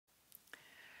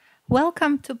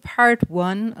Welcome to part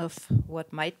one of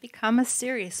what might become a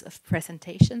series of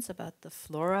presentations about the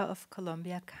flora of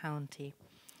Columbia County.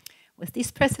 With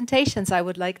these presentations, I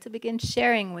would like to begin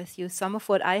sharing with you some of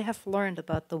what I have learned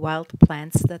about the wild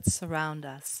plants that surround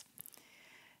us.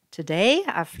 Today,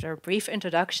 after a brief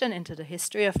introduction into the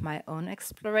history of my own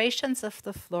explorations of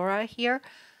the flora here,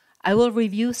 I will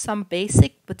review some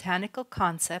basic botanical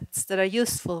concepts that are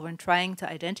useful when trying to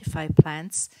identify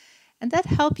plants and that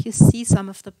help you see some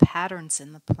of the patterns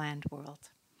in the plant world.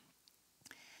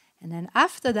 And then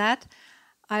after that,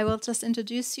 I will just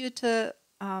introduce you to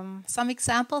some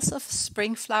examples of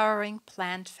spring flowering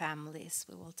plant families.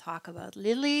 We will talk about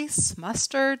lilies,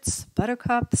 mustards,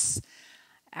 buttercups,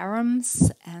 arums,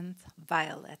 and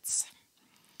violets.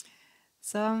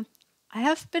 So I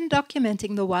have been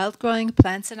documenting the wild growing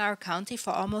plants in our county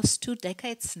for almost 2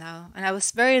 decades now. And I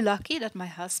was very lucky that my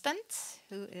husband,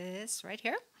 who is right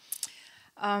here,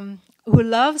 who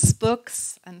loves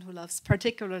books and who loves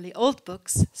particularly old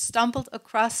books, stumbled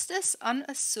across this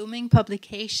unassuming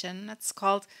publication that's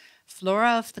called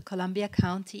Flora of the Columbia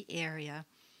County Area.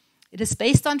 It is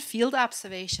based on field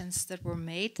observations that were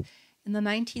made in the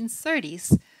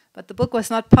 1930s, but the book was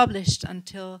not published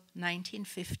until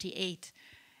 1958.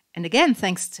 And again,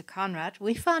 thanks to Conrad,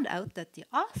 we found out that the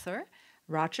author,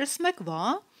 Rogers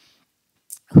McVaugh,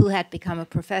 who had become a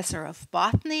professor of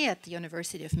botany at the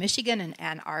University of Michigan in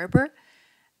Ann Arbor,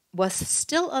 was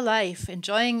still alive,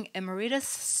 enjoying emeritus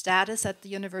status at the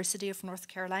University of North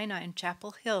Carolina in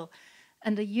Chapel Hill.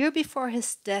 And a year before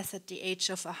his death at the age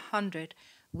of 100,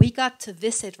 we got to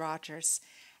visit Rogers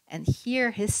and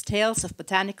hear his tales of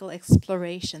botanical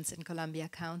explorations in Columbia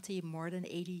County more than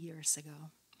 80 years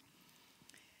ago.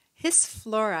 His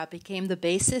flora became the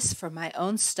basis for my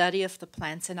own study of the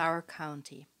plants in our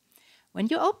county. When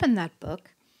you open that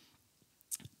book,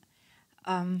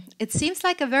 it seems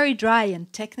like a very dry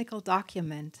and technical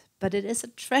document, but it is a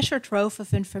treasure trove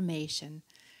of information.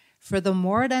 For the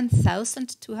more than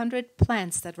 1,200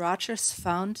 plants that Rogers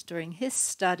found during his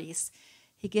studies,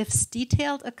 he gives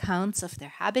detailed accounts of their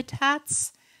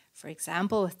habitats. For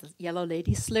example, with the yellow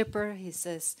lady slipper, he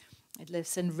says it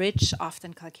lives in rich,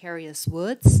 often calcareous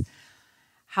woods.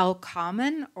 How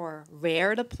common or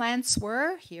rare the plants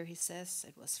were. Here he says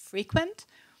it was frequent.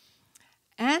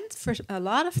 And for a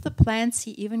lot of the plants,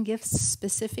 he even gives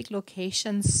specific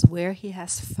locations where he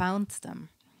has found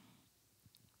them.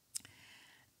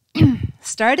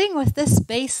 Starting with this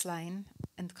baseline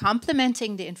and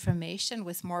complementing the information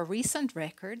with more recent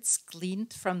records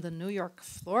gleaned from the New York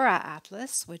Flora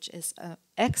Atlas, which is an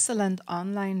excellent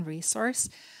online resource,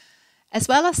 as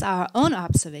well as our own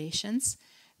observations,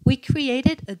 we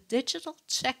created a digital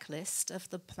checklist of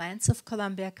the plants of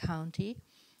Columbia County,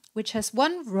 which has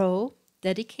one row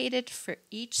dedicated for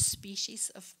each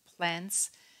species of plants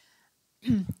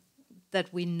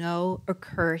that we know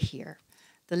occur here.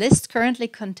 The list currently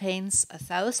contains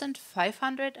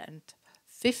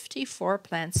 1,554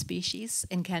 plant species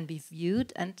and can be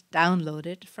viewed and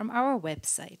downloaded from our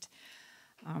website.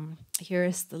 Here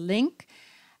is the link.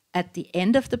 At the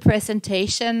end of the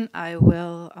presentation, I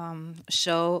will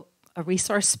show a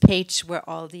resource page where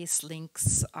all these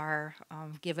links are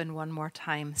given one more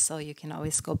time, so you can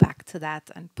always go back to that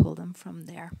and pull them from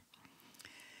there.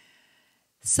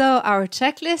 So our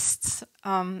checklist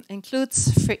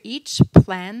includes for each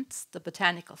plant the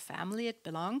botanical family it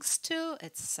belongs to,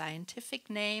 its scientific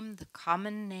name, the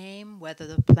common name, whether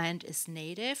the plant is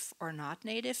native or not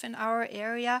native in our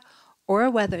area,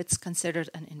 or whether it's considered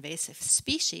an invasive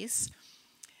species,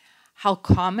 how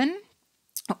common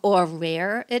or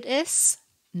rare it is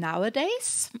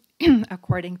nowadays,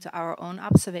 according to our own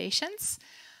observations,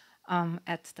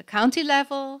 at the county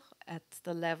level, at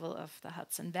the level of the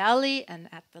Hudson Valley, and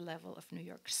at the level of New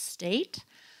York State,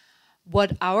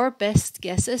 what our best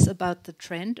guess is about the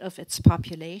trend of its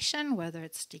population, whether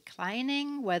it's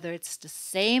declining, whether it's the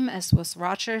same as was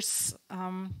Rogers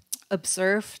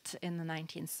observed in the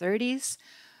 1930s,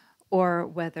 or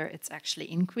whether it's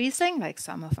actually increasing, like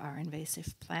some of our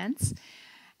invasive plants.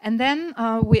 And then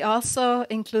we also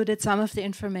included some of the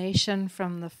information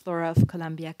from the flora of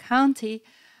Columbia County,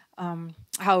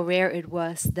 how rare it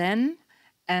was then,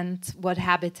 and what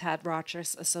habitat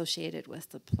Rogers associated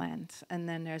with the plant. And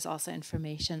then there's also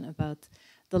information about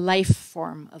the life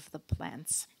form of the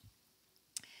plants.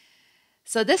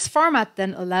 So this format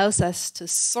then allows us to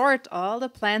sort all the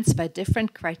plants by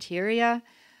different criteria,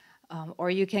 or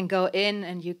you can go in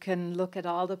and you can look at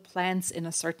all the plants in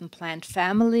a certain plant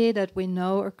family that we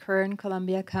know occur in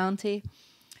Columbia County.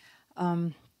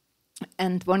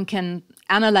 And one can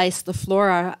analyze the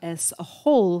flora as a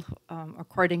whole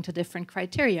according to different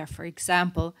criteria. For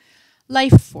example,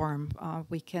 life form.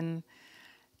 We can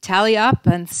tally up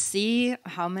and see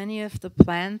how many of the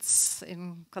plants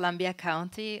in Columbia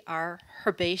County are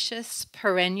herbaceous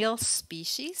perennial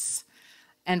species.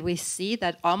 And we see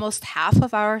that almost half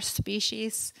of our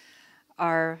species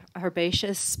are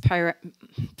herbaceous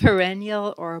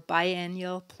perennial or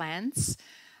biennial plants.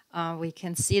 We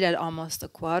can see that almost a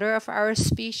quarter of our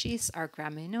species are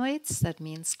graminoids, that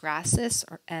means grasses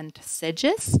and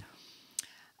sedges.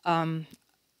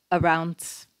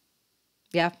 Around,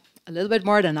 a little bit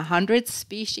more than 100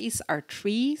 species are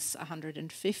trees,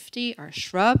 150 are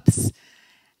shrubs,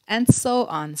 and so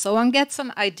on. So one gets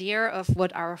an idea of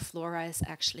what our flora is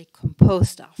actually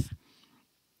composed of.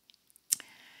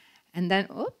 And then,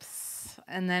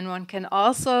 one can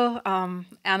also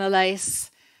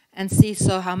analyze and see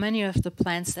how many of the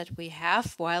plants that we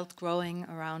have wild growing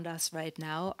around us right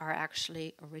now are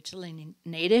actually originally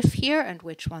native here and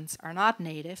which ones are not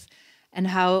native, and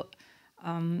how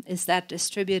is that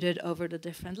distributed over the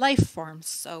different life forms.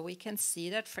 So we can see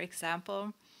that, for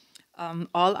example,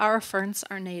 all our ferns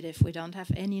are native. We don't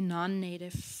have any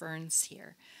non-native ferns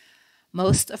here.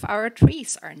 Most of our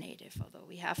trees are native, although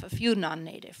we have a few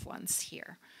non-native ones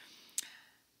here.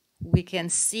 We can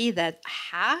see that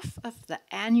half of the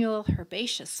annual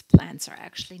herbaceous plants are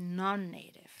actually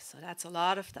non-native. So that's a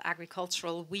lot of the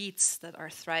agricultural weeds that are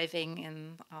thriving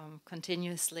in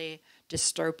continuously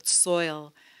disturbed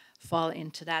soil fall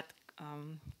into that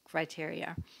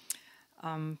criteria.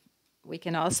 We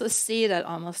can also see that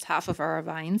almost half of our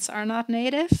vines are not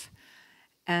native,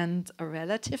 and a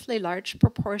relatively large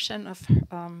proportion of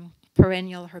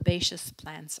perennial herbaceous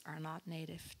plants are not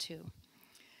native too.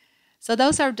 So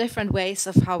those are different ways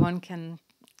of how one can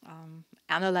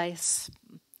analyze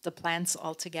the plants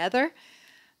altogether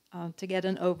to get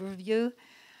an overview.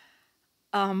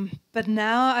 But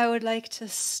now I would like to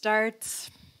start,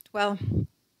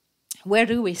 where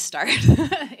do we start?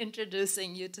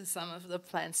 Introducing you to some of the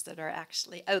plants that are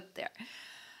actually out there.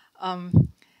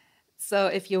 So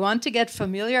if you want to get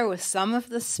familiar with some of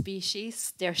the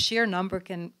species, their sheer number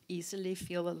can easily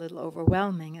feel a little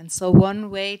overwhelming. And so one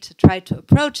way to try to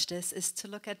approach this is to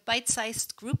look at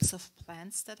bite-sized groups of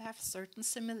plants that have certain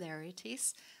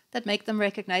similarities that make them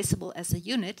recognizable as a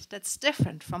unit that's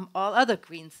different from all other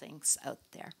green things out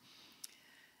there.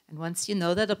 And once you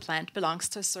know that a plant belongs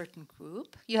to a certain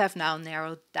group, you have now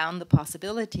narrowed down the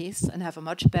possibilities and have a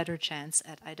much better chance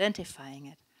at identifying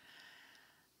it.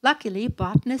 Luckily,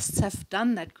 botanists have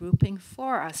done that grouping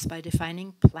for us by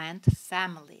defining plant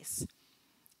families.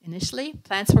 Initially,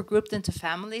 plants were grouped into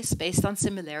families based on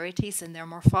similarities in their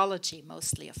morphology,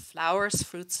 mostly of flowers,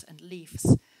 fruits, and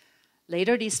leaves.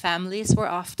 Later, these families were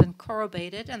often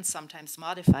corroborated and sometimes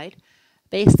modified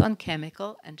based on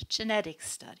chemical and genetic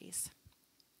studies.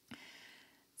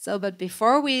 But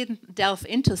before we delve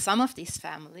into some of these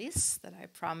families that I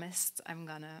promised I'm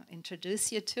going to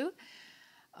introduce you to,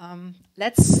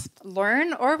 let's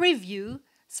learn or review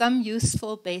some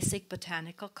useful basic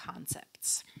botanical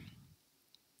concepts.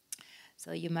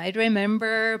 So you might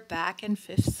remember back in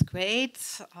 5th grade,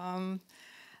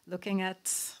 looking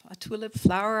at a tulip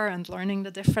flower and learning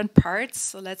the different parts.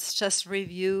 So let's just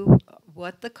review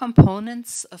what the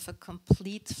components of a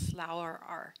complete flower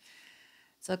are.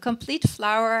 So a complete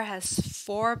flower has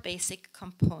 4 basic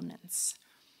components.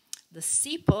 The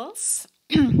sepals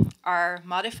are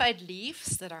modified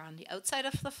leaves that are on the outside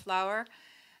of the flower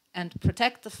and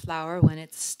protect the flower when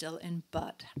it's still in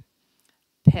bud.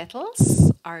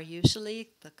 Petals are usually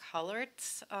the colored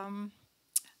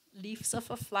leaves of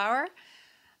a flower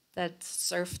that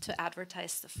serve to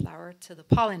advertise the flower to the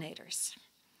pollinators.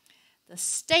 The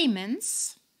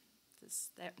stamens,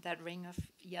 that ring of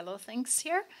yellow things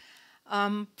here,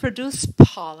 produce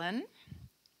pollen.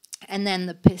 And then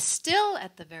the pistil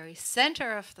at the very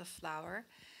center of the flower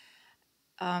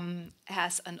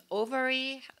has an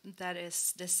ovary that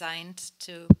is designed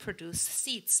to produce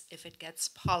seeds if it gets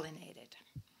pollinated.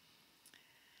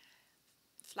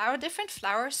 Different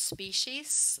flower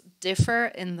species differ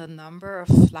in the number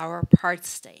of flower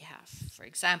parts they have. For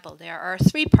example, there are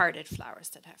 3-parted flowers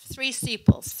that have 3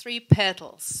 sepals, 3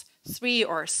 petals, 3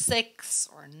 or 6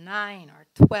 or 9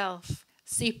 or 12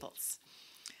 sepals.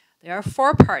 There are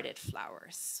 4-parted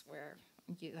flowers where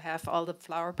you have all the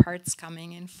flower parts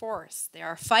coming in 4s. There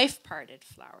are 5-parted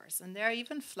flowers, and there are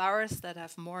even flowers that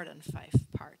have more than 5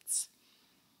 parts.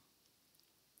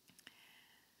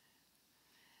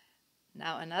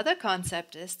 Now, another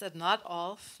concept is that not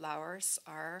all flowers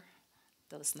are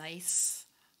those nice,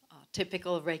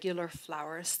 typical regular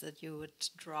flowers that you would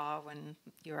draw when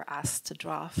you're asked to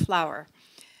draw a flower.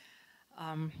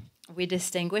 We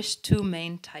distinguish 2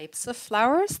 main types of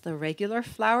flowers, the regular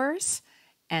flowers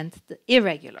and the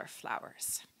irregular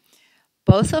flowers.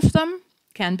 Both of them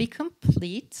can be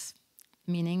complete,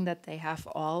 meaning that they have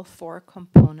all 4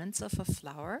 components of a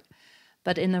flower.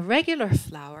 But in a regular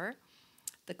flower,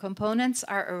 the components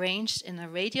are arranged in a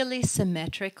radially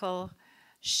symmetrical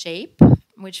shape,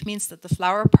 which means that the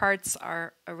flower parts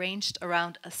are arranged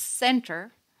around a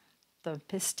center, the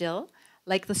pistil,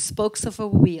 like the spokes of a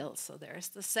wheel. So there's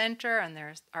the center and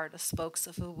there are the spokes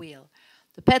of a wheel.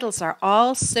 The petals are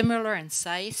all similar in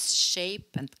size,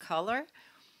 shape, and color.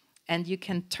 And you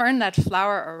can turn that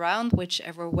flower around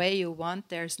whichever way you want.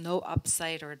 There's no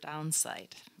upside or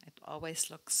downside. It always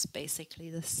looks basically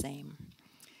the same.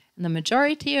 And the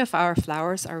majority of our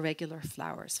flowers are regular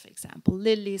flowers. For example,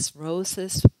 lilies,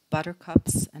 roses,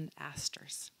 buttercups, and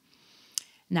asters.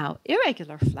 Now,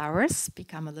 irregular flowers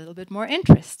become a little bit more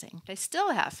interesting. They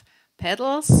still have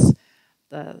petals,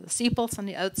 the sepals on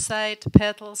the outside,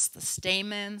 petals, the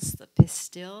stamens, the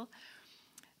pistil.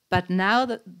 But now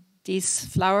that these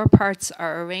flower parts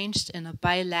are arranged in a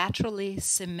bilaterally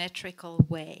symmetrical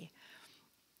way.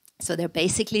 So they're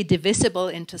basically divisible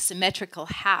into symmetrical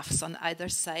halves on either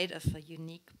side of a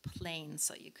unique plane.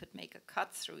 So you could make a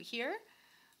cut through here,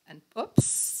 and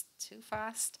oops, too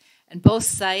fast. And both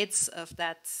sides of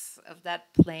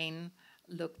that plane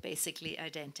look basically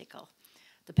identical.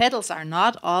 The petals are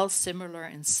not all similar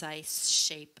in size,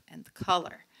 shape, and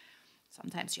color.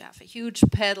 Sometimes you have a huge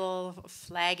petal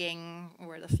flagging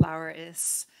where the flower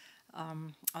is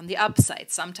on the upside.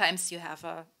 Sometimes you have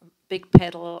a big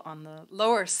petal on the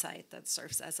lower side that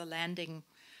serves as a landing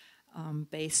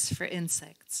base for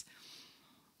insects.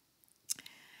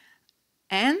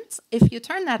 And if you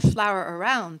turn that flower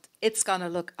around, it's going to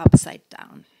look upside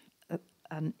down.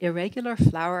 An irregular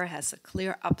flower has a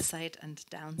clear upside and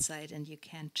downside, and you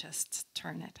can't just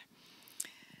turn it.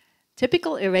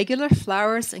 Typical irregular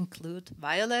flowers include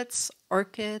violets,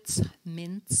 orchids,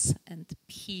 mints, and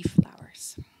pea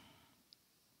flowers.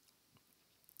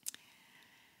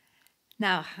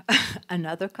 Now,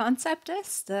 another concept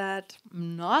is that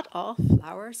not all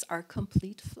flowers are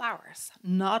complete flowers.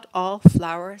 Not all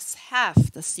flowers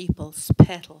have the sepals,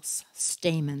 petals,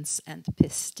 stamens, and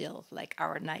pistil, like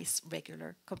our nice,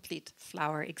 regular, complete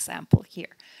flower example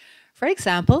here. For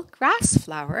example, grass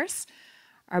flowers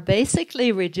are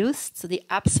basically reduced to the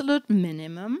absolute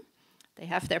minimum. They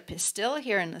have their pistil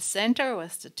here in the center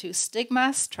with the 2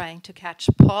 stigmas trying to catch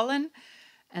pollen,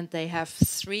 and they have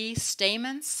 3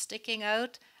 stamens sticking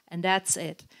out, and that's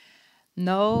it.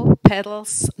 No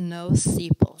petals, no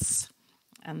sepals.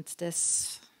 And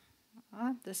this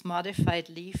modified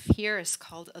leaf here is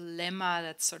called a lemma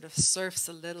that sort of serves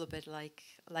a little bit like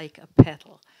a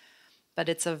petal. But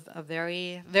it's a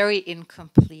very, very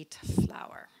incomplete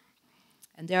flower.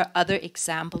 And there are other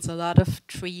examples. A lot of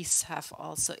trees have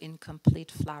also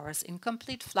incomplete flowers.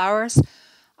 Incomplete flowers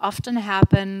often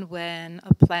happen when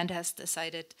a plant has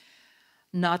decided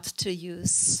not to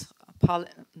use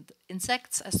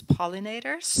insects as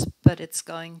pollinators, but it's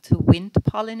going to wind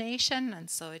pollination, and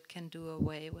so it can do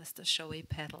away with the showy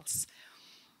petals.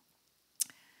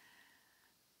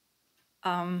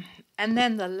 And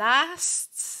then the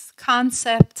last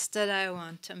concept that I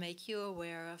want to make you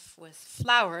aware of with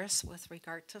flowers, with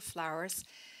regard to flowers,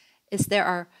 is there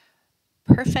are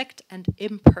perfect and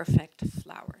imperfect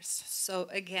flowers. So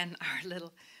again,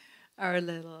 our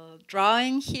little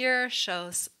drawing here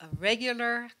shows a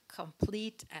regular,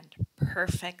 complete, and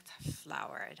perfect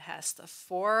flower. It has the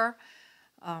 4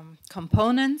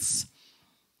 components,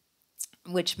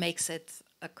 which makes it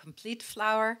a complete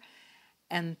flower.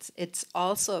 And it's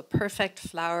also a perfect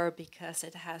flower because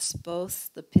it has both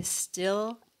the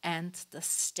pistil and the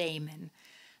stamen.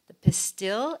 The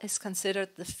pistil is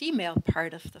considered the female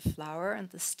part of the flower, and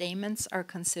the stamens are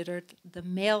considered the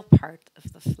male part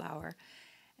of the flower.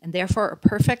 And therefore, a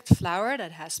perfect flower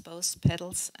that has both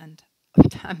petals and,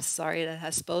 that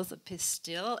has both a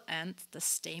pistil and the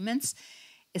stamens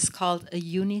is called a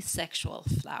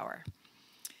unisexual flower.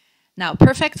 Now,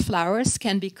 perfect flowers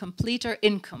can be complete or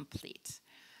incomplete,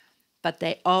 but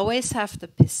they always have the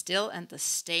pistil and the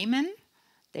stamen.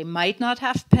 They might not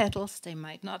have petals, they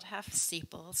might not have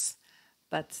sepals,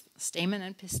 but stamen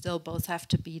and pistil both have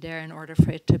to be there in order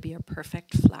for it to be a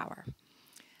perfect flower.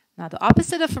 Now, the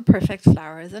opposite of a perfect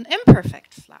flower is an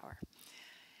imperfect flower.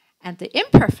 And the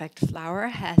imperfect flower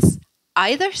has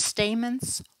either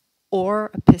stamens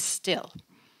or a pistil.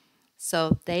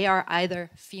 So they are either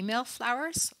female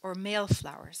flowers or male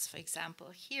flowers. For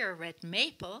example, here, red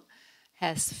maple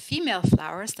has female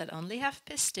flowers that only have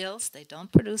pistils. They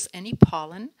don't produce any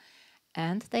pollen.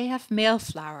 And they have male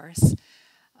flowers,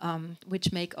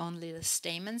 which make only the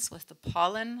stamens with the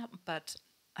pollen, but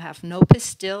have no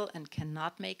pistil and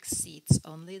cannot make seeds.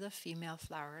 Only the female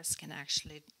flowers can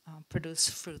actually produce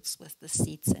fruits with the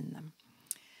seeds in them.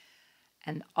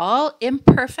 And all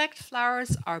imperfect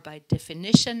flowers are by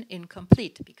definition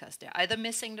incomplete because they're either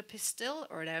missing the pistil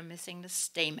or they're missing the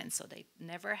stamen. So they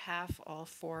never have all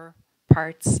four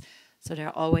parts. So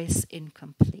they're always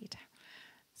incomplete.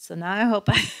 So now I hope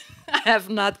I have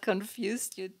not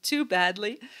confused you too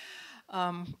badly.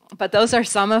 But those are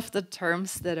some of the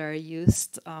terms that are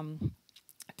used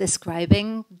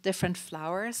describing different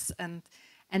flowers. And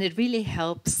it really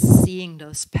helps seeing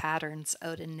those patterns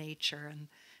out in nature and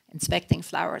inspecting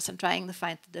flowers and trying to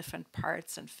find the different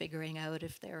parts and figuring out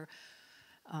if they're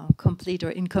complete or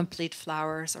incomplete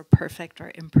flowers or perfect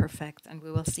or imperfect. And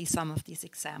we will see some of these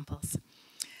examples.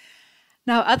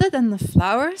 Now, other than the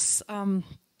flowers,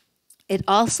 it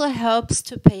also helps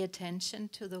to pay attention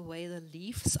to the way the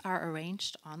leaves are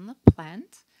arranged on the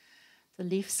plant. The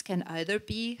leaves can either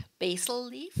be basal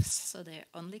leaves, so they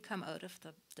only come out of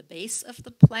the base of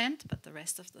the plant, but the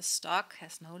rest of the stalk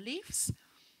has no leaves.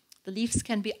 The leaves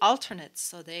can be alternate,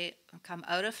 so they come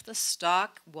out of the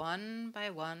stalk one by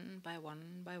one, by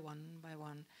one, by one, by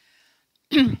one.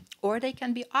 Or they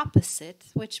can be opposite,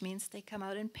 which means they come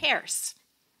out in pairs.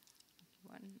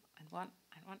 One and one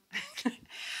and one.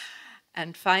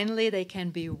 And finally, they can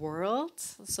be whorled,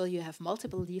 so you have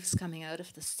multiple leaves coming out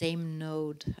of the same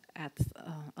node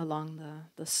along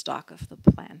the stalk of the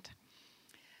plant.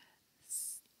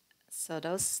 So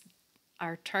those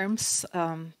are terms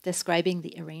describing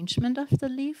the arrangement of the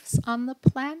leaves on the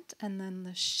plant, and then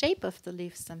the shape of the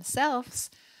leaves themselves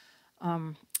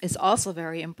is also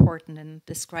very important in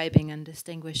describing and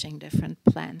distinguishing different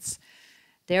plants.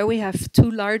 There we have two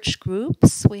large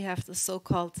groups. We have the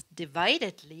so-called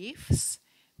divided leaves,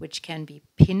 which can be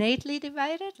pinnately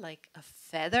divided, like a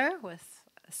feather with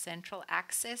a central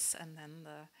axis and then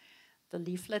the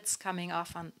leaflets coming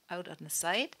off out on the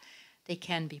side. They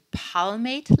can be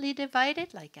palmately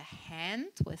divided, like a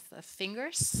hand with the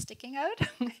fingers sticking out.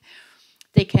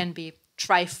 They can be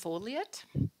trifoliate.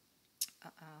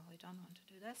 We don't want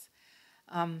to do this.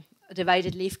 A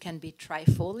divided leaf can be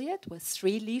trifoliate with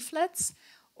 3 leaflets,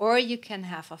 or you can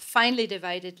have a finely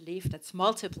divided leaf that's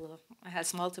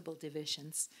has multiple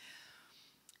divisions.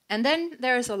 And then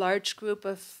there's a large group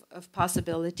of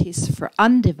possibilities for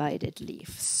undivided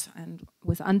leaves. And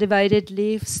with undivided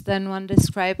leaves, then one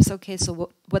describes, okay,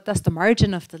 so what does the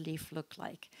margin of the leaf look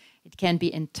like? It can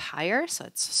be entire, so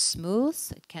it's smooth.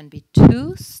 It can be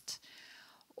toothed,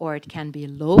 or it can be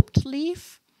lobed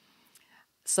leaf.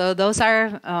 So those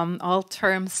are all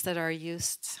terms that are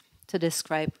used to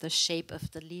describe the shape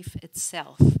of the leaf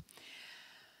itself.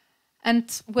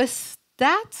 And with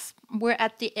that, we're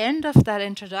at the end of that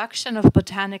introduction of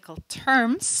botanical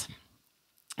terms.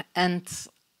 And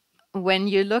when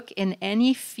you look in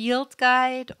any field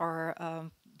guide or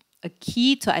a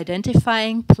key to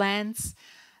identifying plants,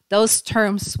 those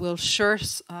terms will sure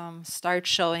start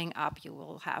showing up. You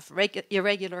will have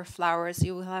irregular flowers,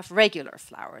 you will have regular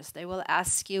flowers. They will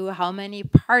ask you how many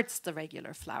parts the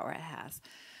regular flower has.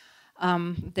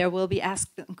 There will be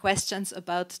asked questions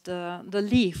about the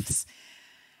leaves.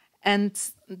 And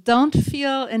don't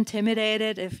feel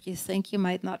intimidated if you think you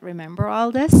might not remember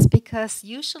all this, because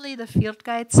usually the field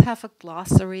guides have a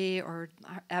glossary or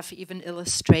have even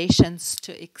illustrations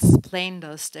to explain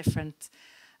those different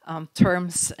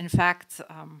terms. In fact,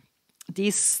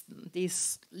 these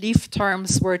leaf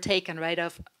terms were taken right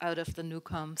out of the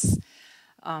Newcomb's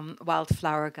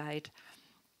Wildflower Guide.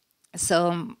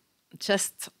 So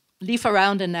just leaf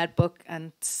around in that book,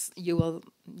 and you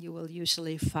will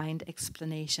usually find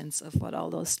explanations of what all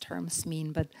those terms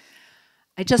mean. But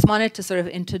I just wanted to sort of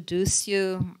introduce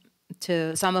you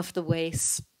to some of the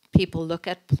ways people look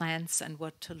at plants and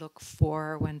what to look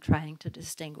for when trying to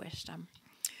distinguish them.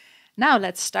 Now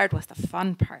let's start with the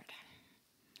fun part.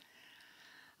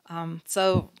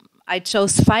 So I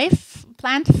chose 5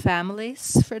 plant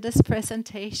families for this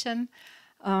presentation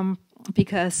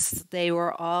because they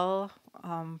were all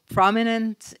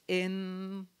prominent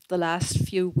in the last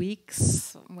few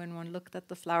weeks when one looked at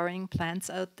the flowering plants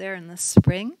out there in the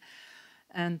spring.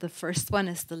 And the first one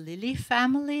is the lily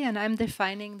family, and I'm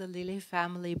defining the lily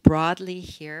family broadly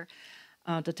here.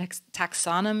 The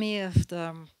taxonomy of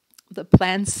the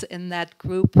plants in that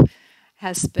group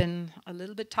has been a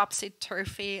little bit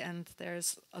topsy-turvy, and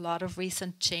there's a lot of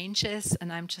recent changes,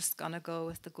 and I'm just going to go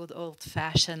with the good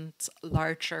old-fashioned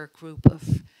larger group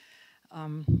of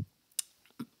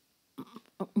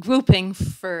grouping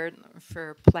for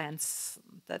plants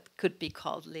that could be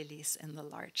called lilies in the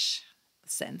large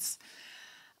sense.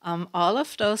 All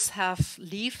of those have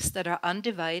leaves that are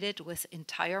undivided with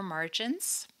entire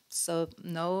margins. so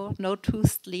no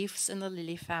toothed leaves in the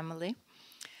lily family.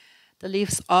 The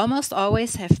leaves almost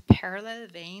always have parallel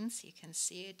veins. You can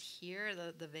see it here.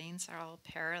 The veins are all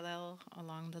parallel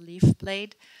along the leaf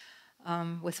blade.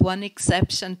 With one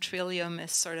exception, trillium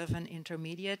is sort of an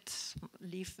intermediate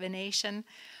leaf venation.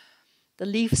 The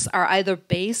leaves are either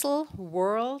basal,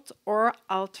 whorled, or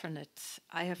alternate.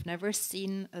 I have never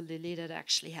seen a lily that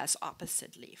actually has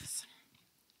opposite leaves.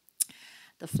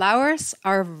 The flowers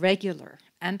are regular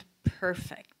and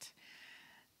perfect.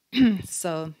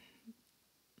 So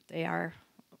they are,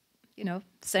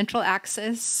 central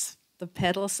axis, the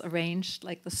petals arranged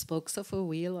like the spokes of a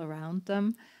wheel around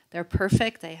them. They're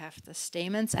perfect. They have the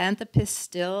stamens and the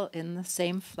pistil in the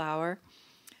same flower.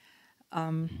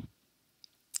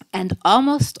 And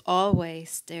almost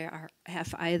always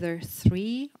have either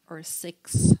 3 or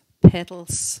 6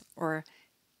 petals or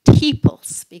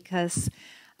tepals, because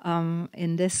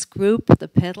in this group, the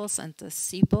petals and the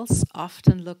sepals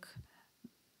often look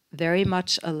very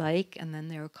much alike, and then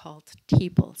they're called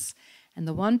tepals. And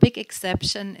the one big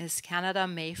exception is Canada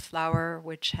Mayflower,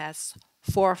 which has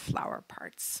 4 flower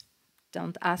parts.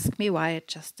 Don't ask me why, it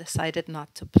just decided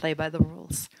not to play by the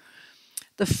rules.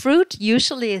 The fruit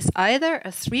usually is either a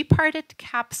 3-parted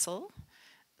capsule,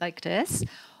 like this,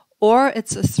 or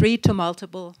it's a 3 to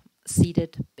multiple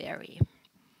seeded berry.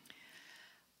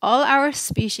 All our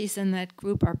species in that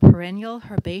group are perennial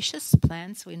herbaceous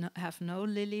plants. We have no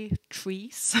lily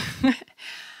trees.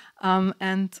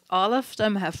 And all of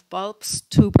them have bulbs,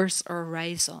 tubers, or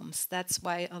rhizomes. That's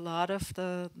why a lot of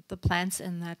the plants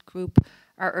in that group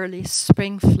are early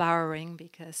spring flowering,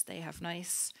 because they have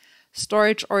nice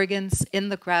storage organs in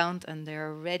the ground and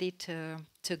they're ready to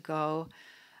go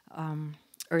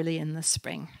early in the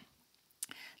spring.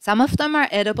 Some of them are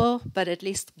edible, but at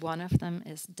least one of them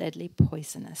is deadly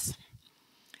poisonous.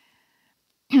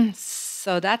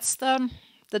 So that's the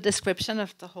description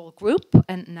of the whole group,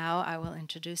 and now I will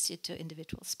introduce you to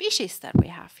individual species that we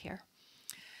have here.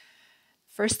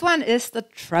 First one is the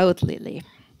trout lily.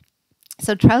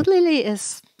 So trout lily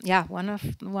is, one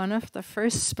of the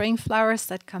first spring flowers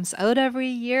that comes out every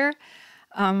year.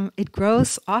 It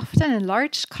grows often in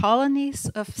large colonies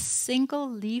of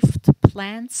single-leafed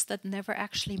plants that never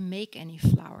actually make any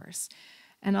flowers.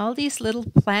 And all these little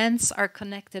plants are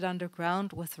connected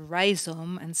underground with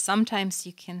rhizome, and sometimes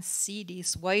you can see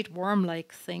these white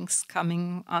worm-like things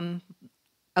coming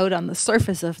out on the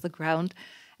surface of the ground,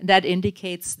 and that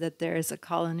indicates that there is a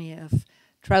colony of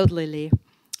trout lily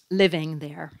living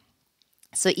there.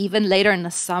 So even later in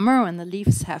the summer, when the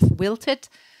leaves have wilted,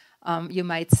 you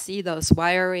might see those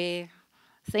wiry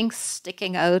things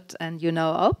sticking out, and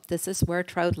this is where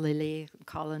trout lily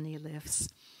colony lives.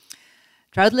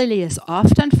 Trout lily is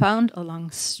often found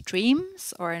along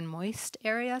streams or in moist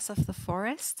areas of the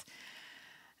forest.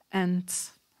 And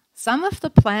some of the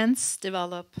plants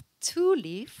develop 2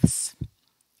 leaves,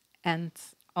 and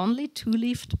only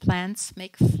 2-leafed plants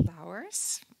make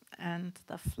flowers. And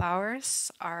the flowers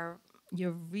are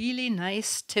your really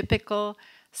nice, typical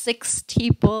 6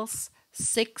 tepals,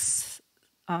 6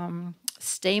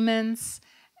 stamens,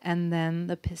 and then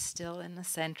the pistil in the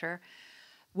center,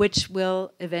 which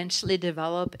will eventually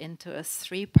develop into a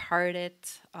 3-parted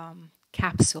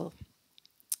capsule,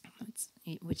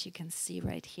 which you can see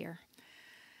right here.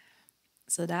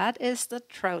 So that is the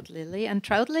trout lily, and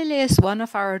trout lily is one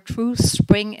of our true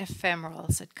spring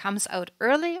ephemerals. It comes out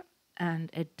early and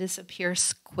it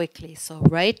disappears quickly. So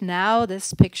right now,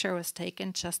 this picture was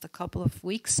taken just a couple of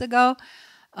weeks ago.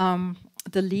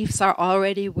 The leaves are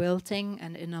already wilting,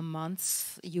 and in a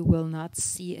month you will not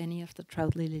see any of the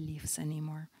trout lily leaves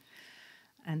anymore.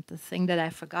 And the thing that I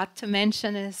forgot to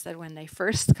mention is that when they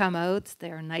first come out,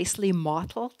 they are nicely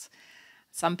mottled.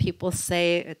 Some people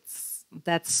say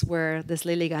that's where this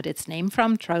lily got its name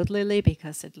from, trout lily,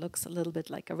 because it looks a little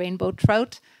bit like a rainbow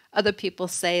trout. Other people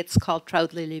say it's called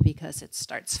trout lily because it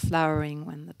starts flowering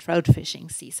when the trout fishing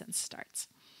season starts.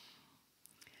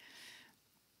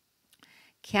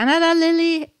 Canada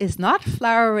lily is not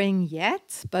flowering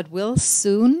yet, but will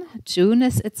soon. June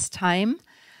is its time.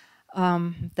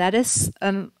 That is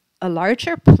a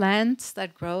larger plant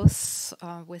that grows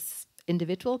with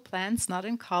individual plants, not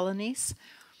in colonies.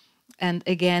 And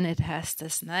again, it has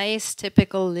this nice,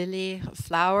 typical lily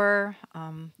flower,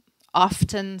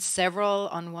 often several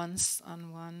on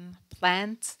one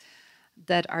plant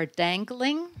that are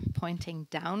dangling, pointing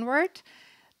downward.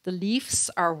 The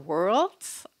leaves are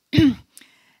whorled.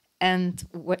 And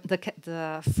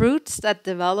the fruit that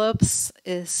develops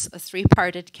is a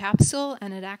 3-parted capsule,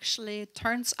 and it actually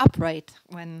turns upright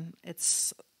when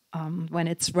it's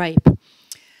ripe.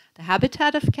 The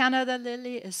habitat of Canada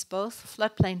lily is both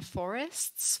floodplain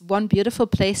forests. One beautiful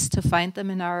place to find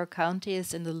them in our county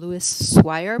is in the Lewis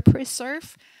Swire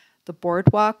Preserve, the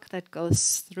boardwalk that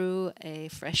goes through a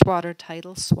freshwater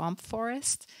tidal swamp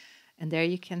forest. And there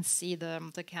you can see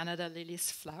the Canada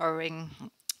lilies flowering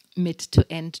mid to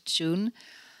end June.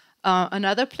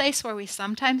 Another place where we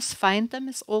sometimes find them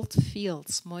is old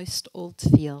fields, moist old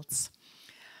fields.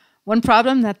 One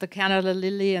problem that the Canada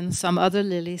lily and some other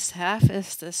lilies have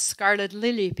is the scarlet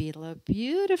lily beetle, a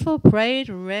beautiful bright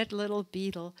red little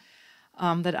beetle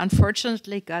that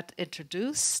unfortunately got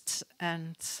introduced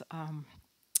and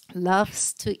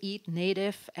loves to eat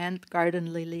native and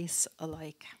garden lilies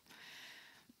alike.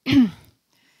 The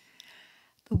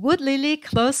wood lily,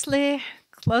 closely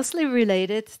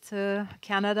related to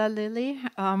Canada lily,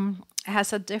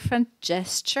 has a different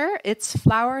gesture. Its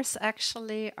flowers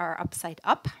actually are upside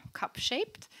up,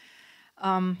 cup-shaped.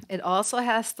 It also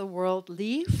has the whorled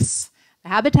leaves. The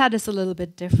habitat is a little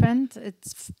bit different.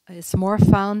 It's more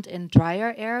found in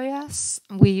drier areas.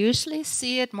 We usually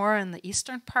see it more in the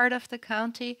eastern part of the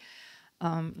county,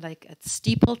 like at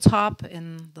Steepletop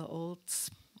in the old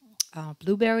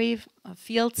blueberry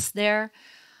fields there,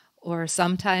 or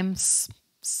sometimes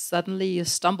suddenly you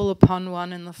stumble upon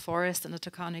one in the forest in the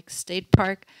Taconic State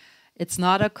Park. It's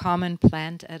not a common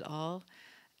plant at all,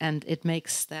 and it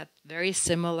makes that very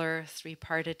similar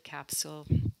three-parted capsule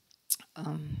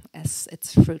as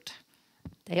its fruit.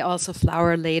 They also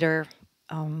flower later.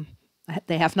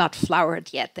 They have not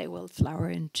flowered yet. They will flower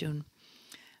in June.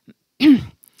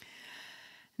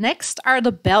 Next are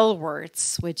the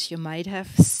bellworts, which you might have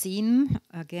seen.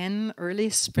 Again, early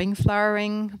spring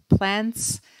flowering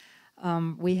plants.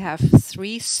 We have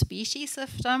 3 species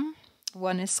of them.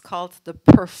 One is called the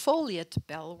perfoliate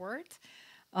bellwort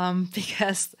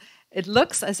because it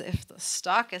looks as if the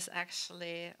stalk is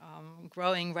actually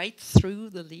growing right through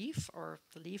the leaf, or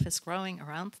the leaf is growing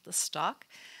around the stalk.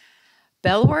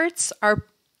 Bellworts are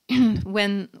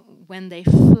when they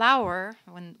flower,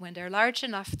 when they're large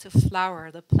enough to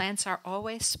flower, the plants are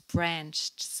always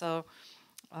branched. So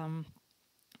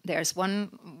there's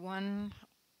one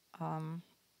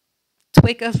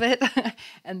twig of it,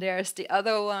 and there's the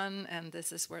other one, and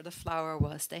this is where the flower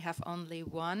was. They have only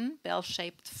one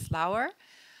bell-shaped flower,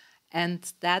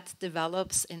 and that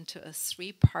develops into a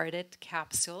 3-parted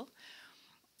capsule.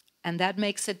 And that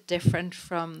makes it different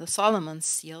from the Solomon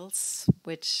seals,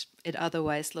 which it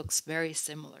otherwise looks very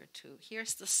similar to.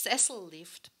 Here's the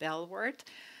sessile-leafed bellwort.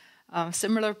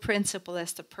 Similar principle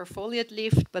as the perfoliate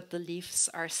leafed, but the leaves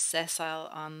are sessile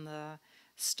on the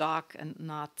stalk and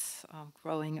not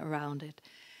growing around it.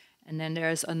 And then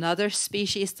there's another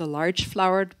species, the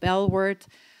large-flowered bellwort,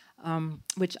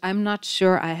 which I'm not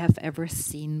sure I have ever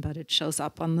seen, but it shows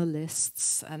up on the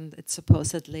lists, and it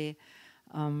supposedly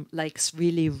likes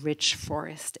really rich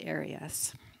forest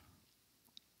areas.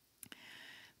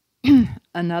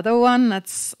 Another one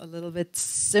that's a little bit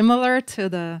similar to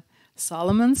the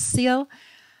Solomon seal,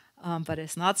 but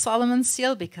it's not Solomon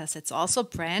seal because it's also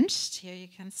branched. Here you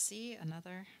can see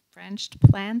another branched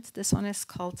plant. This one is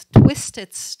called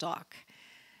twisted stalk.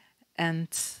 And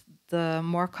the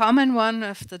more common one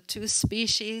of the 2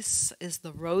 species is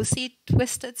the rosy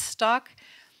twisted stalk,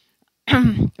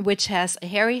 which has a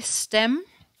hairy stem,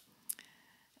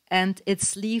 and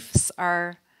its leaves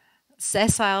are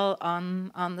sessile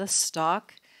on the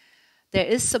stalk. There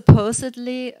is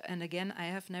supposedly, and again, I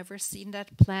have never seen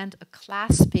that plant, a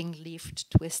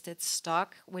clasping-leafed twisted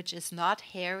stalk, which is not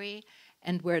hairy,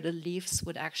 and where the leaves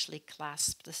would actually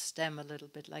clasp the stem a little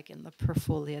bit like in the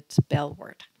perfoliate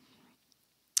bellwort.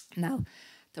 Now,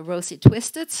 the rosy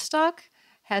twisted stalk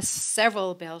has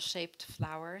several bell-shaped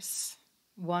flowers,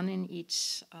 one in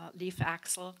each leaf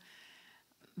axil,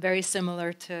 very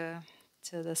similar to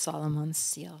the Solomon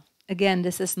seal. Again,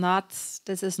 this is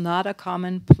not a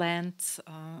common plant.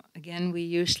 Again, we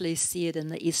usually see it in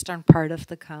the eastern part of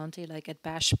the county, like at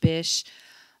Bash Bish.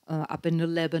 Up in New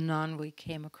Lebanon, we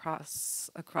came across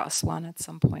one at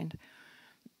some point.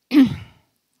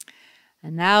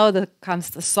 And now comes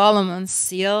the Solomon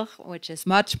seal, which is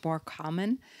much more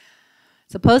common.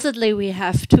 Supposedly, we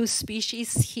have 2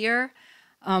 species here.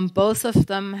 Both of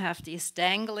them have these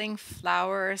dangling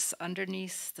flowers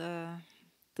underneath the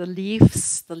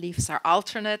leaves. The leaves are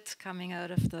alternate, coming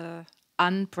out of the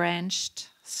unbranched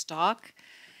stalk,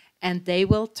 and they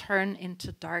will turn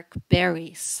into dark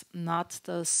berries, not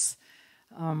those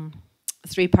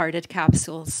 3-parted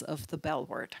capsules of the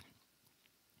bellwort.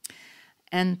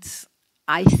 And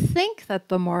I think that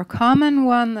the more common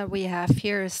one that we have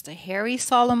here is the hairy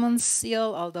Solomon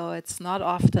seal, although it's not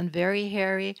often very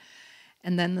hairy.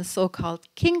 And then the so-called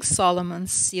King Solomon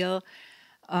seal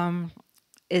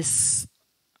is,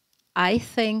 I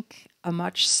think, a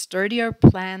much sturdier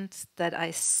plant that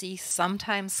I see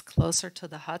sometimes closer to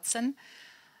the Hudson,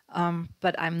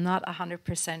 but I'm not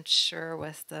 100% sure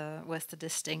with the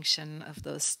distinction of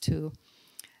those two.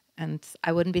 And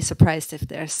I wouldn't be surprised if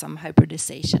there's some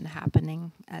hybridization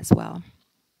happening as well.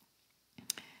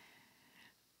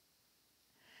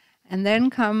 And then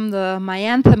come the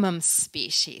Myanthemum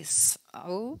species.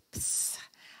 Oops.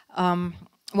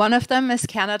 One of them is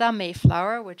Canada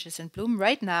Mayflower, which is in bloom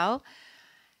right now.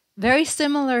 Very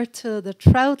similar to the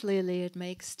trout lily, it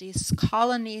makes these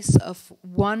colonies of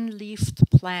one-leafed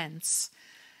plants.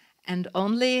 And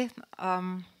only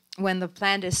when the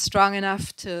plant is strong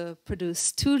enough to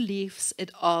produce two leaves,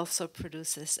 it also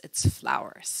produces its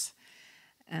flowers.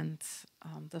 And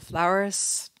the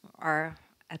flowers are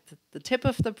at the tip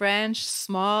of the branch,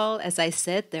 small. As I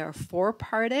said, they are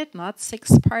four-parted, not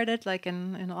six-parted like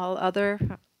in all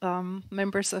other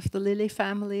members of the lily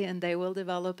family, and they will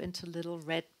develop into little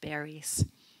red berries.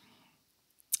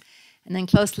 And then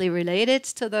closely related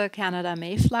to the Canada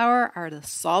Mayflower are the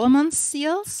Solomon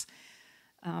seals.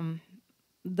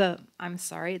 The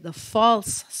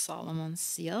false Solomon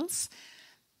seals.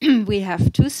 We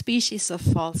have two species of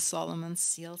false Solomon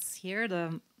seals here,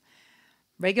 the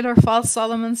regular false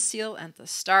Solomon seal and the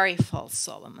starry false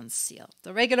Solomon seal.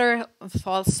 The regular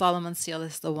false Solomon seal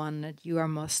is the one that you are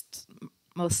most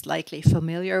likely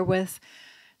familiar with.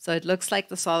 So it looks like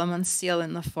the Solomon seal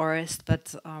in the forest,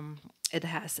 but it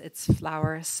has its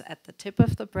flowers at the tip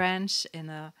of the branch in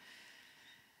a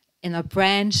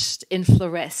branched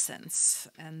inflorescence,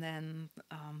 and then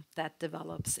that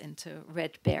develops into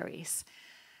red berries.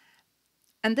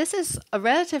 And this is a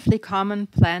relatively common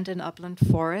plant in upland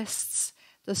forests.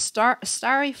 The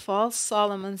starry false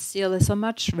Solomon seal is a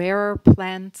much rarer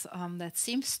plant that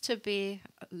seems to be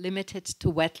limited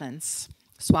to wetlands,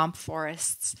 swamp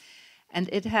forests. And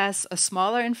it has a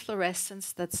smaller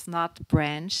inflorescence that's not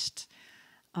branched,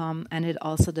 and it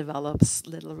also develops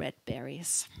little red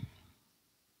berries.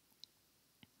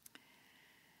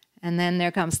 And then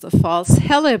there comes the false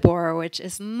hellebore, which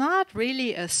is not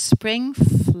really a spring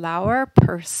flower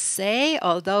per se,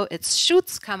 although its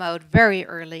shoots come out very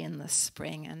early in the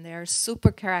spring, and they're super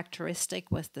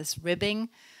characteristic with this ribbing.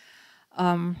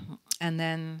 And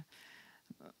then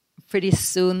pretty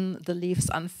soon the leaves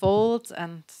unfold,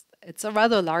 and it's a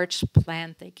rather large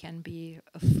plant. They can be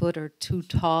a foot or two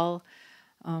tall,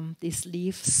 these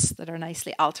leaves that are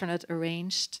nicely alternate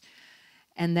arranged.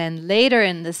 And then later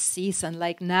in the season,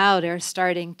 like now, they're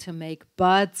starting to make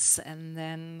buds, and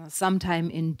then sometime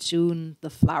in June, the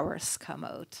flowers come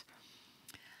out.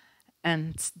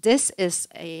 And this is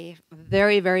a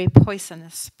very, very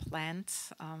poisonous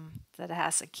plant that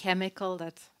has a chemical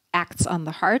that acts on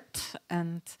the heart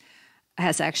and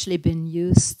has actually been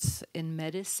used in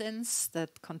medicines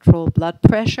that control blood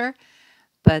pressure.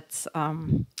 But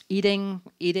eating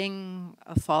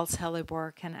a false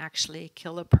hellebore can actually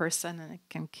kill a person, and it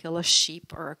can kill a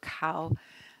sheep or a cow.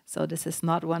 So this is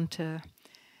not one to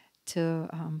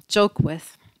joke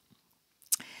with.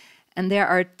 And there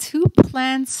are two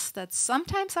plants that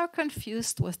sometimes are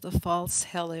confused with the false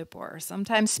hellebore.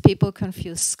 Sometimes people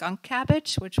confuse skunk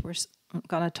cabbage, which we're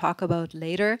going to talk about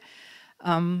later,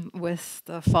 with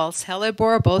the false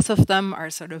hellebore. Both of them are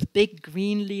sort of big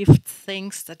green-leafed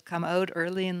things that come out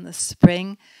early in the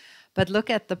spring. But look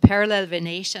at the parallel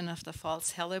venation of the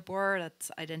false hellebore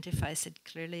that identifies it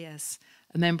clearly as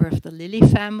a member of the lily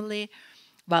family,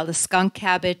 while the skunk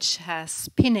cabbage has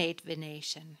pinnate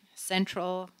venation,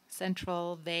 central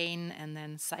vein, and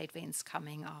then side veins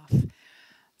coming off.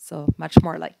 So much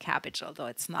more like cabbage, although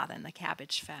it's not in the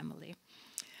cabbage family.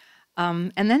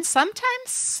 And then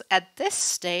sometimes at this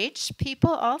stage, people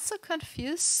also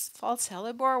confuse false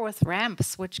hellebore with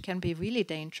ramps, which can be really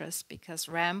dangerous because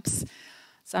ramps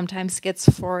sometimes gets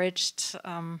foraged,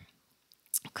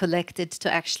 collected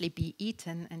to actually be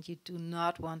eaten, and you do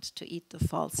not want to eat the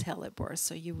false hellebore.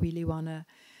 So you really want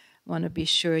to be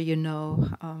sure you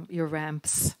know your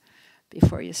ramps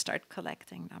before you start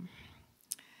collecting them.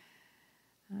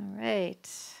 All right.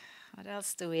 What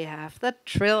else do we have? The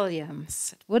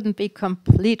trilliums. It wouldn't be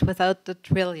complete without the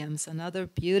trilliums, another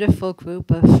beautiful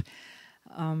group of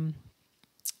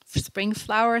spring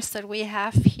flowers that we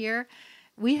have here.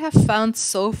 We have found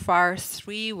so far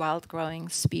 3 wild-growing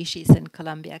species in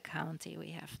Columbia County.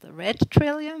 We have the red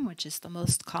trillium, which is the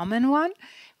most common one,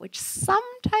 which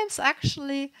sometimes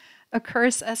actually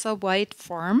occurs as a white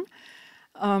form.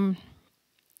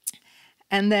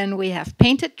 And then we have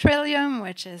painted trillium,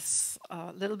 which is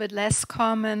a little bit less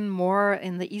common, more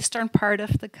in the eastern part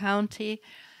of the county.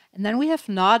 And then we have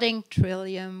nodding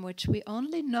trillium, which we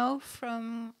only know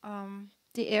from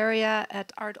the area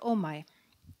at Art Omai.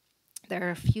 There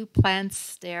are a few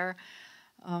plants there,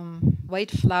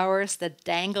 white flowers that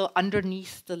dangle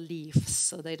underneath the leaves,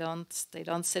 so they don't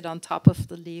sit on top of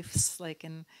the leaves like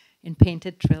in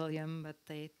painted trillium, but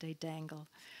they dangle.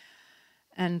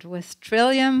 And with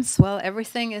trilliums, well,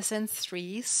 everything is in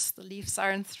threes. The leaves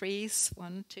are in threes,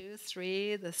 1, 2,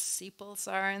 3. The sepals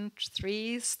are in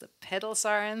threes. The petals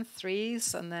are in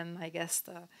threes. And then I guess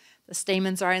the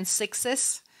stamens are in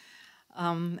sixes.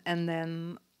 And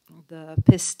then the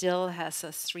pistil has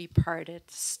a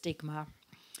 3-parted stigma.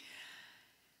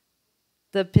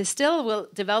 The pistil will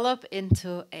develop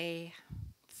into a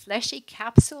fleshy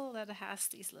capsule that has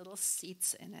these little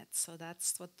seeds in it. So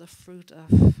that's what the fruit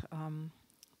of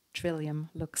trillium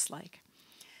looks like.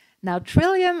 Now,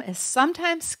 trillium is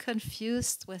sometimes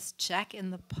confused with jack in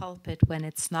the pulpit when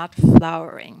it's not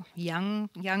flowering. Young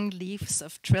leaves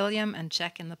of trillium and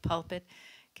jack in the pulpit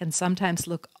can sometimes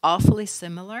look awfully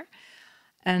similar.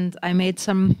 And I made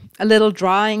a little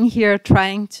drawing here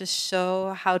trying to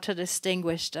show how to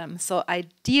distinguish them. So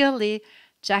ideally,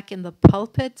 jack in the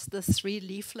pulpit, the 3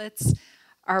 leaflets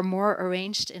are more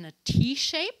arranged in a T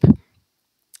shape.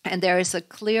 And there is a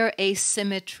clear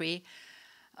asymmetry,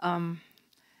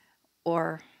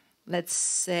 or let's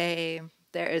say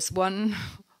there is one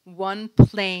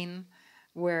plane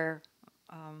where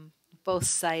both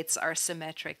sides are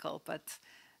symmetrical, but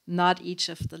not each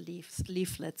of the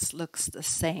leaflets looks the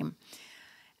same.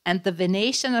 And the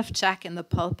venation of jack in the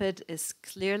pulpit is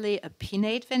clearly a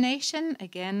pinnate venation.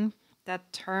 Again,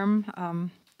 that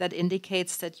term that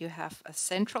indicates that you have a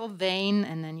central vein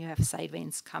and then you have side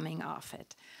veins coming off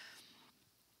it.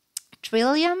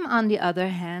 Trillium, on the other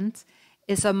hand,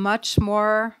 is a much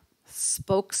more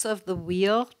spokes of the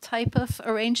wheel type of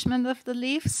arrangement of the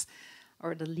leaves,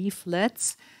 or the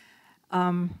leaflets.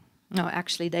 No,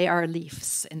 actually, they are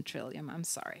leaves in trillium, I'm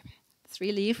sorry.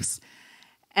 3 leaves.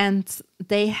 And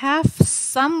they have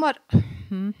somewhat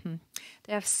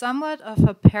of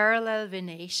a parallel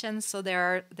venation. So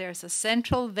there's a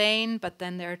central vein, but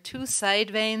then there are 2 side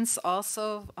veins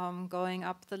also going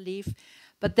up the leaf.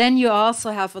 But then you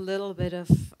also have a little bit of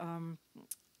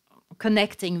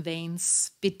connecting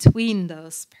veins between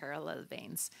those parallel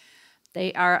veins.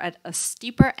 They are at a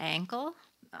steeper angle.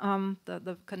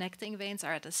 The connecting veins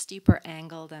are at a steeper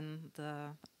angle than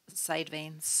the side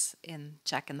veins in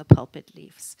jack in the pulpit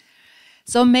leaves.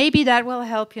 So maybe that will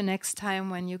help you next time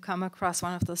when you come across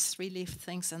one of those 3-leaf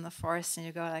things in the forest and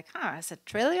you go like, is it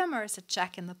trillium or is it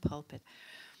jack in the pulpit?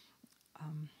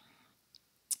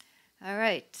 All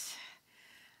right.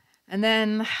 And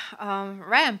then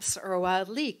ramps or wild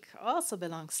leek also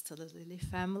belongs to the lily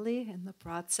family in the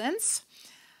broad sense.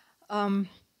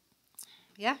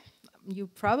 Yeah, you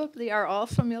probably are all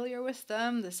familiar with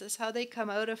them. This is how they come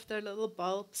out of their little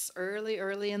bulbs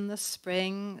early in the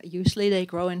spring. Usually they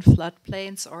grow in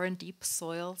floodplains or in deep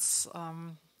soils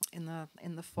in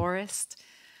the forest.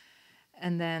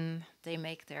 And then they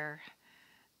make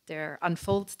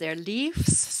unfold their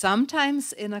leaves.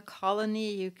 Sometimes in a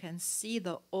colony you can see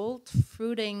the old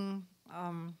fruiting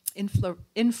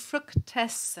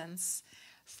infructescence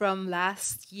from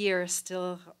last year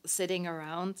still sitting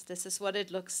around. This is what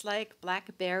it looks like,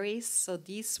 black berries. So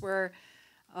these were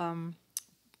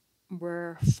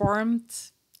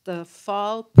formed the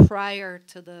fall prior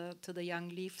to the young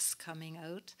leaves coming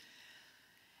out.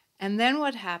 And then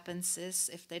what happens is,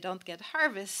 if they don't get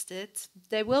harvested,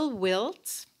 they will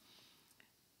wilt,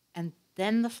 and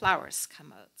then the flowers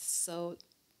come out. So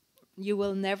you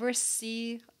will never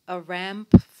see a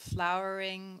ramp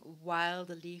flowering while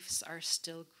the leaves are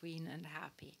still green and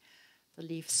happy. The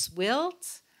leaves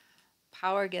wilt,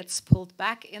 power gets pulled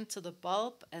back into the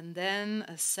bulb, and then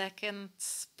a second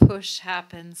push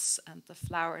happens and the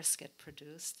flowers get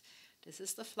produced. This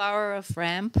is the flower of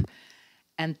ramp,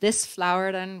 and this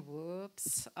flower then,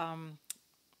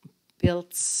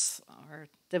 builds or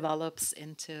develops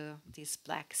into these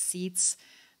black seeds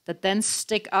that then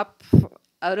stick up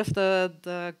out of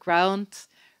the ground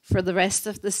for the rest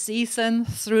of the season,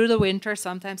 through the winter.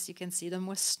 Sometimes you can see them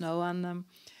with snow on them.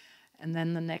 And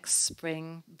then the next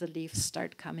spring, the leaves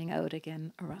start coming out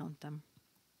again around them.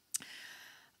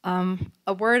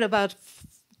 A word about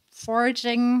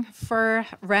foraging for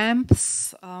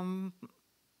ramps.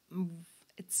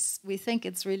 We think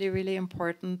it's really, really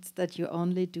important that you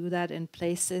only do that in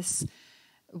places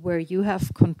where you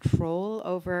have control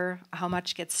over how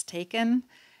much gets taken,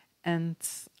 and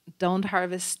don't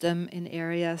harvest them in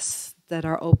areas that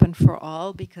are open for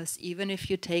all, because even if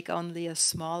you take only a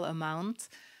small amount,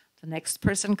 the next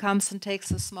person comes and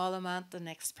takes a small amount, the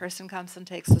next person comes and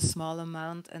takes a small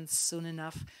amount, and soon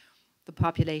enough the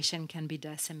population can be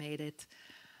decimated.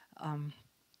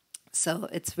 So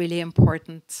it's really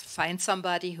important to find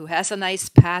somebody who has a nice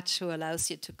patch who allows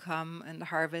you to come and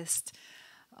harvest,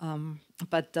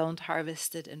 but don't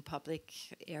harvest it in public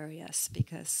areas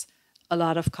because a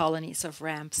lot of colonies of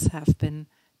ramps have been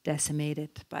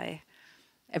decimated by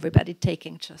everybody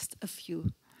taking just a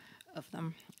few of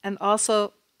them. And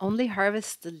also only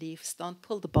harvest the leaves, don't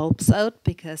pull the bulbs out,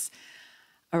 because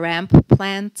a ramp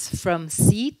plant from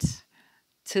seed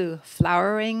to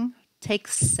flowering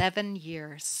takes 7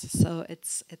 years. So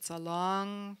it's a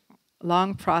long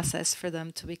process for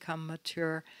them to become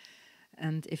mature.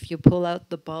 And if you pull out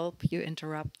the bulb, you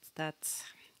interrupt that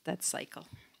cycle.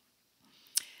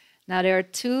 Now there are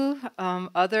two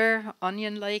other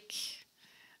onion-like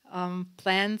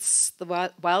plants, the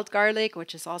wild garlic,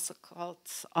 which is also called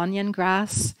onion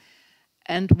grass,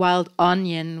 and wild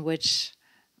onion, which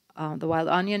the wild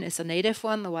onion is a native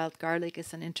one, the wild garlic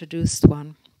is an introduced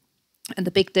one. And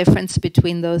the big difference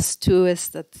between those two is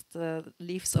that the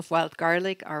leaves of wild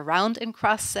garlic are round in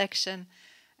cross-section,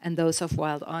 and those of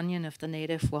wild onion, of the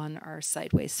native one, are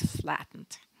sideways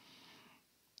flattened.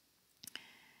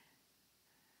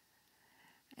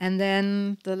 And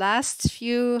then the last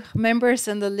few members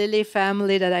in the lily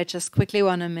family that I just quickly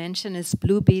want to mention is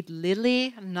blue-bead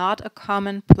lily, not a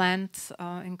common plant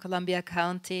in Columbia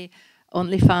County,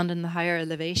 only found in the higher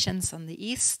elevations on the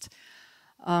east.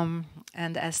 And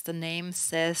as the name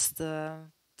says, the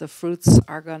fruits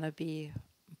are going to be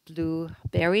blue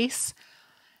berries.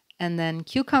 And then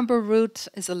cucumber root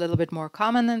is a little bit more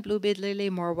common than blue-bead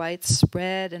lily, more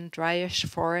widespread in dryish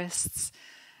forests.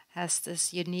 Has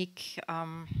this unique,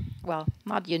 well,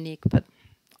 not unique, but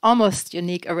almost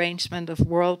unique arrangement of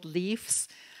whorled leaves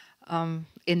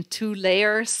in 2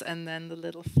 layers, and then the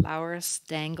little flowers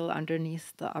dangle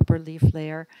underneath the upper leaf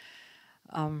layer.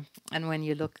 And when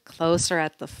you look closer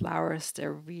at the flowers,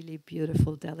 they're really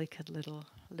beautiful, delicate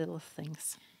little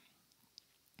things.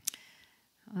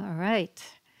 All right.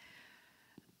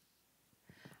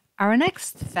 Our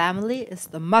next family is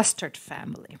the mustard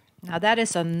family. Now that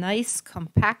is a nice,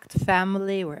 compact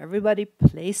family where everybody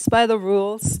plays by the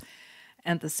rules,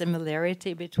 and the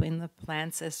similarity between the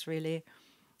plants is really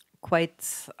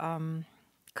quite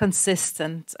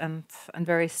consistent and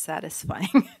very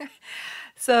satisfying.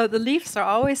 So the leaves are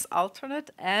always alternate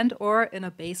and or in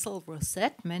a basal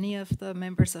rosette. Many of the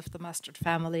members of the mustard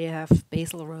family have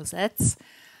basal rosettes,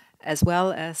 as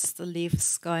well as the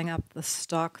leaves going up the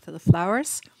stalk to the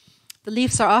flowers. The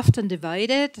leaves are often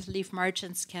divided. Leaf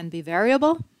margins can be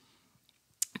variable.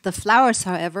 The flowers,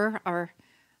 however, are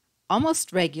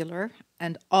almost regular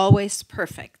and always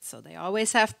perfect. So they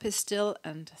always have pistil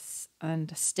and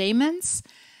stamens,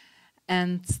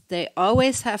 and they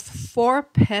always have 4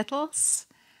 petals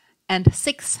and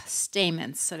 6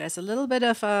 stamens. So there's a little bit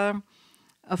of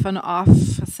an off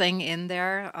thing in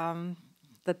there.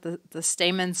 That the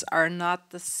stamens are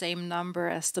not the same number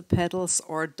as the petals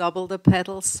or double the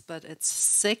petals, but it's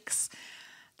 6.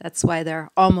 That's why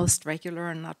they're almost regular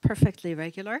and not perfectly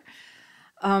regular.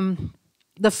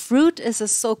 The fruit is a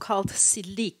so-called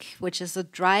silique, which is a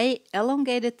dry,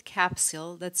 elongated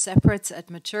capsule that separates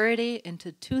at maturity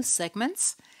into 2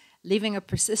 segments, leaving a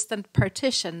persistent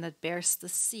partition that bears the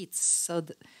seeds. So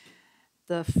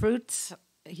the fruit,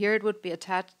 here it would be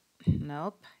attached,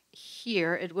 nope.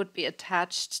 Here it would be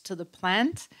attached to the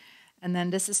plant, and then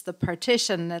this is the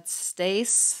partition that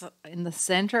stays in the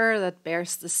center that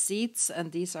bears the seeds,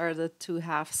 and these are the 2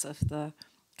 halves of the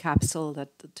capsule, the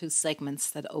 2 segments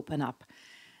that open up.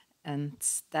 And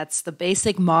that's the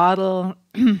basic model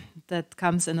that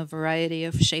comes in a variety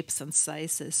of shapes and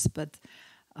sizes, but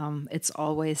it's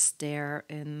always there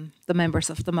in the members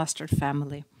of the mustard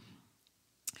family.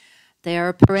 They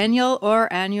are perennial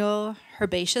or annual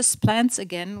herbaceous plants.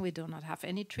 Again, we do not have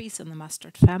any trees in the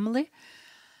mustard family.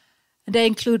 And they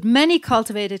include many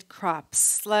cultivated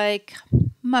crops like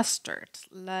mustard,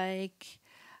 like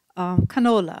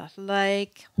canola,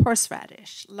 like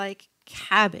horseradish, like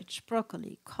cabbage,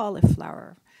 broccoli,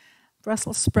 cauliflower,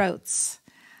 Brussels sprouts,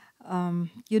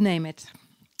 you name it.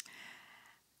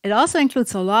 It also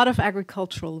includes a lot of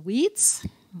agricultural weeds,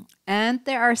 and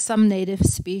there are some native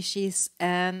species,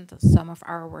 and some of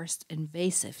our worst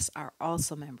invasives are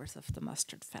also members of the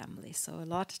mustard family. So a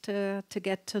lot to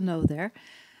get to know there.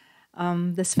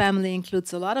 This family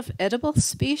includes a lot of edible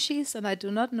species, and I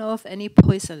do not know of any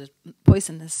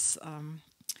poisonous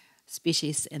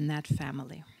species in that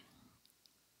family.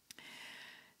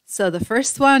 So the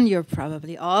first one you're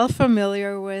probably all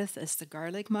familiar with is the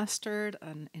garlic mustard,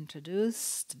 an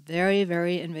introduced, very,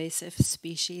 very invasive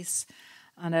species.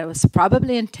 And it was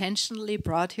probably intentionally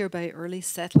brought here by early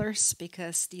settlers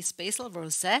because these basal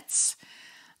rosettes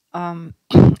um,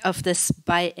 of this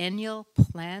biennial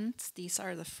plant. These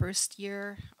are the first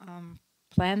year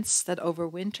plants that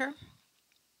overwinter,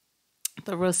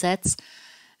 the rosettes,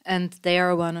 and they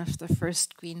are one of the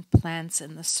first green plants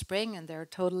in the spring, and they're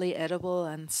totally edible,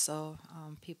 and so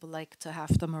people like to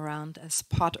have them around as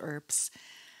pot herbs.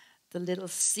 The little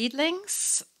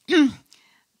seedlings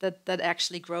that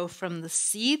actually grow from the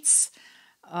seeds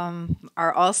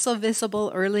are also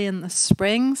visible early in the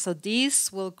spring. So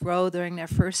these will grow during their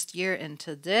first year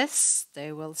into this.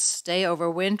 They will stay over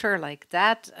winter like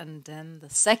that, and then the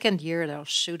second year they'll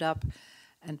shoot up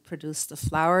and produce the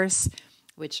flowers,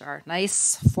 which are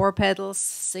nice 4 petals,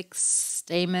 6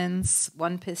 stamens,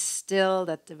 1 pistil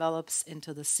that develops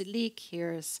into the silique.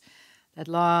 Here's that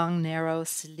long, narrow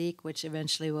silique, which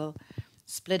eventually will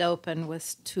split open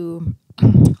with 2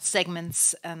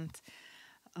 segments, and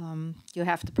you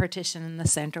have the partition in the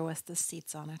center with the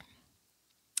seeds on it.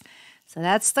 So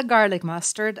that's the garlic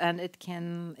mustard, and it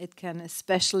can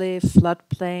especially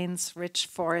floodplains, rich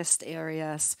forest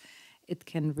areas. It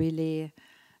can really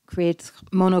create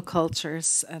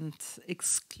monocultures and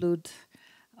exclude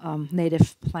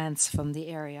native plants from the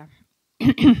area.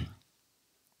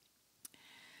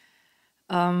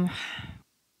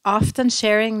 Often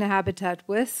sharing the habitat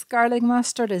with garlic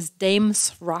mustard is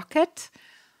Dame's rocket,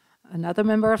 another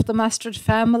member of the mustard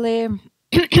family.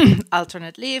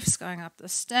 Alternate leaves going up the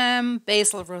stem.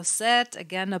 Basil rosette,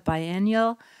 again a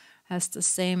biennial, has the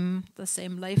same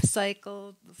life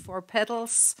cycle. The 4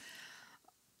 petals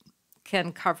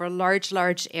can cover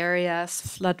large areas,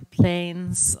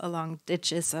 floodplains, along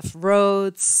ditches of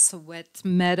roads, wet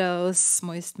meadows,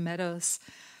 moist meadows.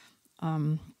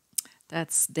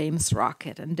 That's Dame's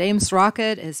rocket. And Dame's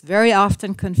rocket is very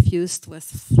often confused with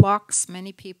phlox.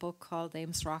 Many people call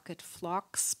Dame's rocket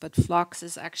phlox, but phlox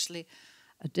is actually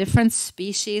a different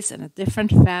species and a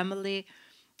different family.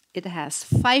 It has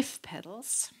 5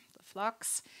 petals, the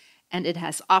phlox, and it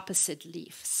has opposite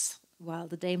leaves, while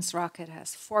the Dame's rocket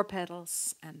has 4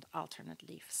 petals and alternate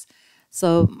leaves.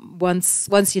 So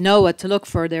once you know what to look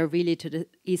for, they're really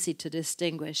easy to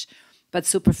distinguish. But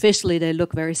superficially, they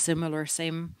look very similar,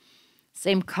 same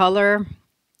color,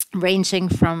 ranging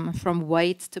from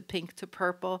white to pink to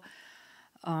purple.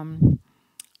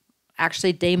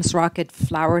 Actually, Dame's rocket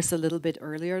flowers a little bit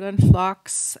earlier than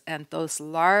phlox, and those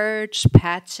large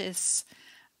patches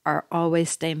are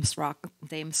always Dame's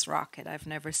rocket. I've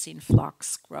never seen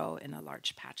phlox grow in a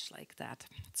large patch like that.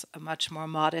 It's a much more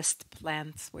modest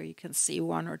plant where you can see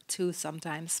 1 or 2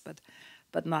 sometimes,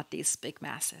 but not these big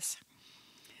masses.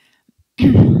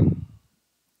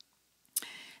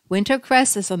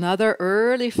 Wintercress is another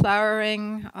early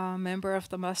flowering member of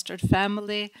the mustard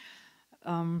family.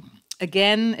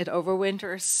 Again, it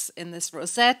overwinters in this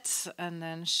rosette and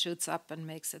then shoots up and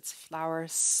makes its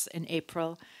flowers in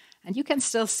April. And you can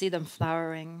still see them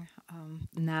flowering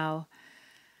now.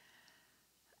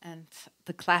 And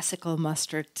the classical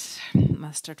mustard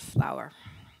flower.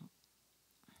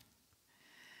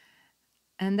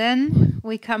 And then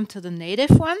we come to the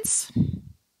native ones.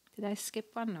 Did I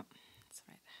skip one? No, that's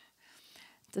right.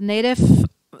 The native,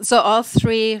 so all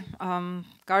 3,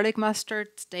 garlic mustard,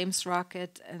 Dame's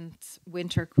rocket, and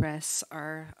wintercress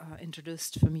are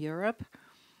introduced from Europe.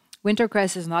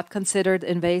 Wintercress is not considered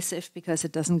invasive because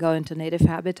it doesn't go into native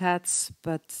habitats,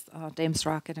 but Dame's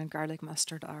rocket and garlic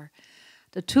mustard are.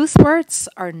 The toothworts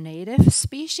are native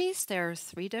species. There are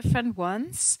 3 different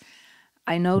ones.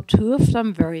 I know 2 of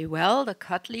them very well, the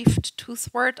cut-leafed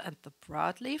toothwort and the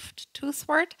broad-leafed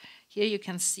toothwort. Here you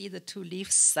can see the 2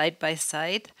 leaves side by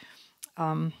side.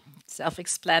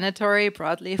 Self-explanatory,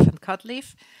 broadleaf and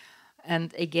cutleaf.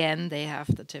 And again, they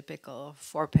have the typical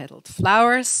 4-petaled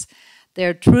flowers.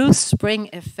 They're true spring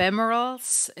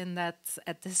ephemerals in that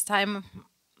at this time,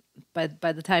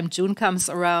 by the time June comes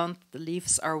around, the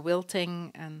leaves are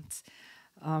wilting, and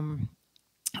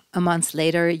a month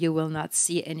later you will not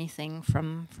see anything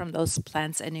from those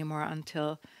plants anymore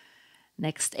until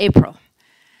next April.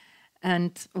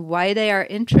 And why they are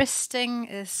interesting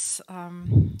is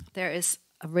there is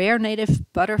a rare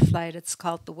native butterfly that's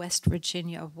called the West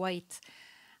Virginia white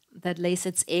that lays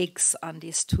its eggs on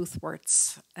these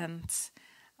toothworts. And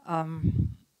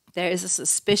there is a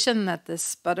suspicion that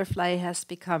this butterfly has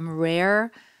become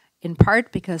rare in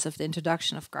part because of the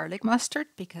introduction of garlic mustard,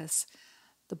 because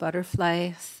the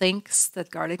butterfly thinks that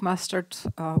garlic mustard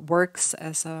works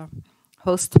as a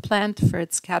host plant for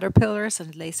its caterpillars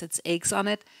and lays its eggs on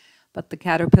it. But the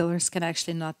caterpillars can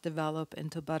actually not develop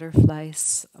into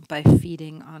butterflies by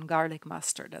feeding on garlic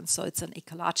mustard. And so it's an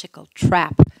ecological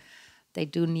trap. They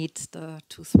do need the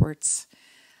toothworts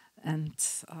And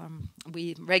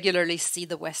we regularly see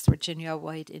the West Virginia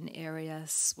white in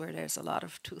areas where there's a lot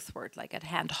of toothwort, like at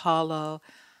Hand Hollow,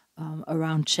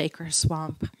 around Shaker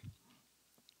Swamp.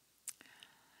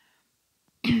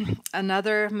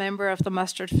 Another member of the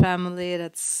mustard family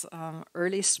that's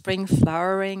early spring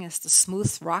flowering is the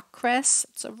smooth rock cress.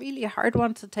 It's a really hard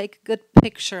one to take a good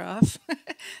picture of.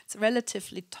 It's a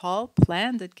relatively tall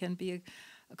plant. It can be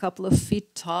a couple of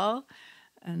feet tall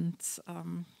and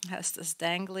has this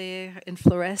dangly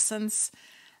inflorescence.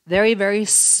 Very, very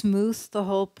smooth, the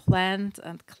whole plant,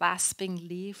 and clasping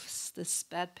leaves. This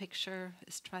bad picture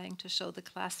is trying to show the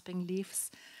clasping leaves.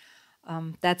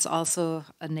 That's also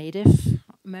a native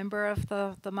member of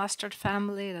the mustard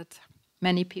family that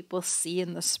many people see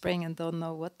in the spring and don't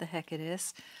know what the heck it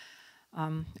is.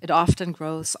 It often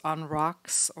grows on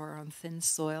rocks or on thin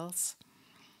soils.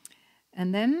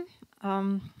 And then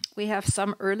we have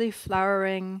some early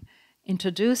flowering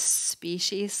introduced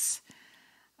species.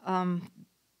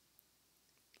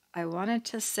 I wanted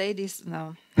to say these,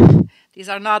 no, these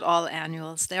are not all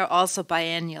annuals. They're also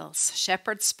biennials.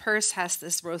 Shepherd's purse has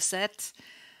this rosette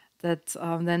that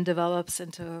then develops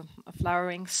into a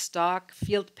flowering stalk.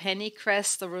 Field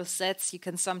pennycress, the rosettes, you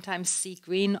can sometimes see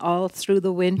green all through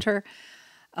the winter.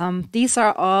 These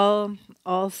are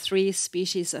all three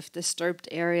species of disturbed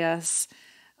areas,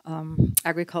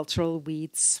 agricultural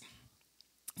weeds.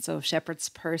 So shepherd's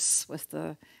purse with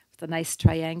the nice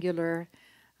triangular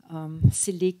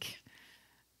silique,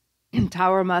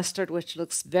 tower mustard, which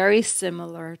looks very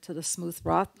similar to the smooth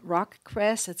rock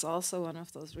cress. It's also one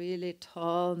of those really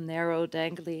tall, narrow,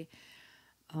 dangly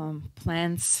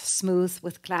plants, smooth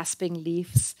with clasping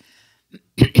leaves.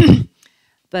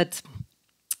 But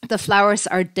the flowers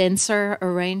are denser,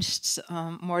 arranged,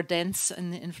 more dense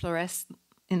in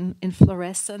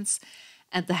inflorescence,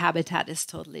 and the habitat is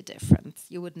totally different.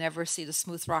 You would never see the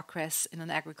smooth rock cress in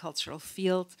an agricultural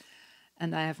field,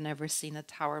 and I have never seen a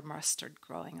tower mustard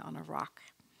growing on a rock.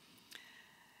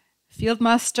 Field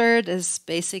mustard is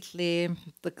basically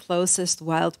the closest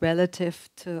wild relative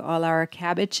to all our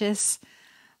cabbages,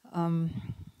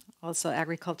 also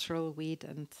agricultural wheat,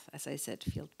 and as I said,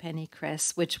 field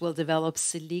pennycress, which will develop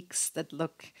siliques that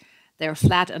they're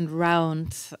flat and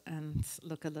round and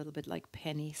look a little bit like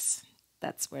pennies.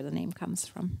 That's where the name comes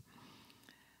from.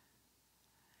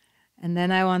 And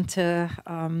then I want to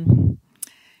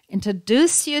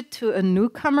introduce you to a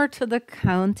newcomer to the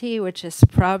county, which is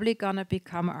probably going to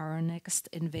become our next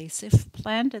invasive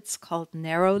plant. It's called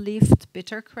narrow-leafed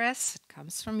bittercress. It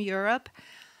comes from Europe,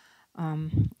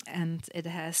 and it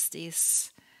has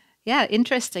these,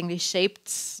 interestingly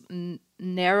shaped,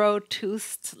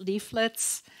 narrow-toothed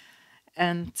leaflets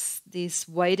and these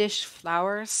whitish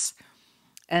flowers.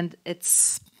 And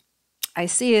I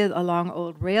see it along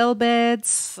old rail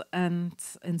beds and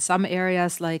in some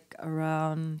areas like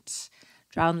around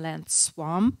Drownland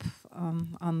Swamp,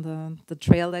 on the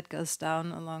trail that goes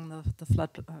down along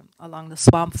along the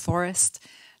swamp forest.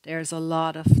 There's a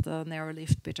lot of the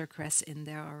narrow-leafed bittercress in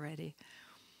there already.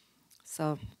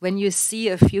 So when you see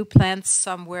a few plants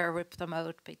somewhere, rip them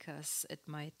out because it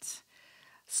might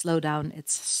slow down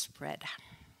its spread.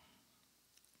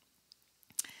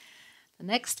 The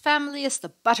next family is the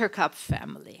buttercup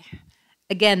family.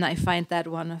 Again, I find that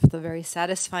one of the very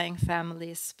satisfying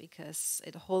families because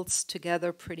it holds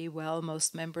together pretty well.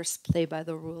 Most members play by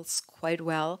the rules quite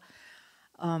well.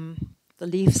 The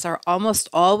leaves are almost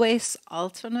always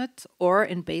alternate or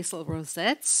in basal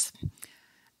rosettes.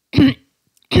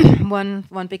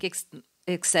 One big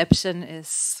exception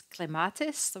is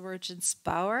clematis, the virgin's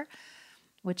bower,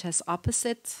 which has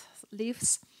opposite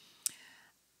leaves.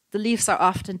 The leaves are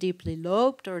often deeply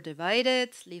lobed or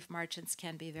divided. Leaf margins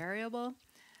can be variable.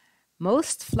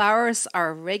 Most flowers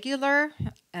are regular,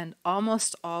 and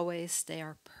almost always they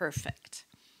are perfect.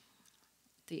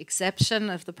 The exception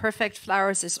of the perfect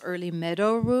flowers is early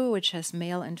meadow rue, which has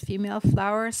male and female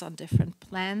flowers on different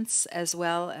plants, as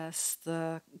well as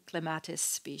the clematis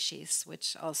species,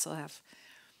 which also have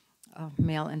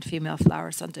male and female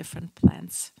flowers on different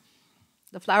plants.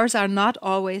 The flowers are not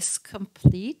always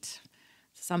complete.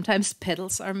 Sometimes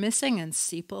petals are missing and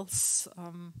sepals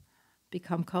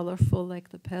become colorful like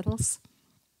the petals.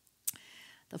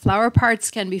 The flower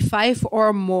parts can be 5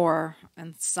 or more,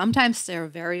 and sometimes they're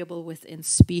variable within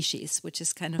species, which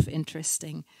is kind of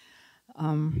interesting,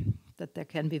 that there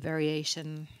can be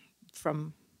variation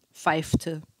from 5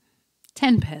 to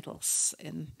 10 petals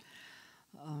in,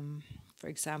 for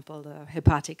example, the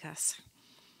hepaticas.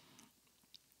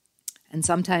 And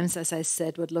sometimes, as I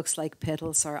said, what looks like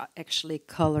petals are actually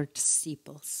colored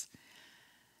sepals.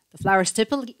 The flowers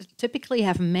typically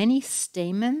have many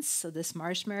stamens, so this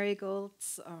marsh marigold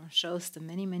shows the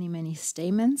many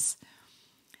stamens,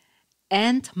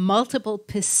 and multiple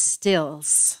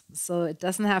pistils. So it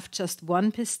doesn't have just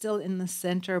one pistil in the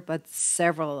center, but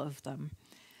several of them.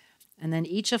 And then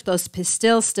each of those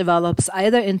pistils develops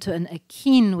either into an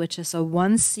achene, which is a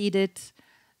one-seeded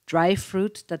dry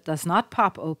fruit that does not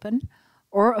pop open,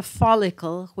 or a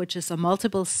follicle, which is a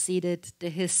multiple-seeded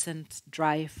dehiscent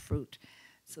dry fruit.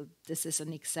 So this is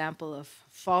an example of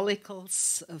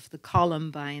follicles of the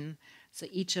columbine. So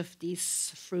each of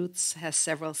these fruits has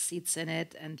several seeds in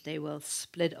it, and they will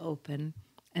split open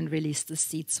and release the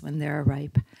seeds when they're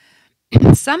ripe.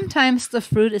 Sometimes the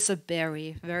fruit is a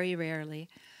berry, very rarely.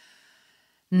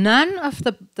 None of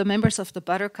the members of the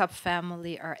buttercup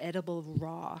family are edible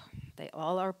raw. They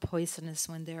all are poisonous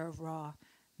when they are raw.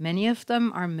 Many of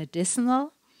them are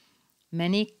medicinal.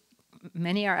 Many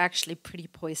are actually pretty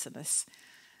poisonous.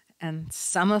 And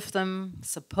some of them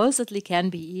supposedly can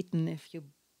be eaten if you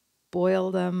boil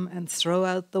them and throw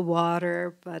out the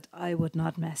water, but I would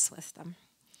not mess with them.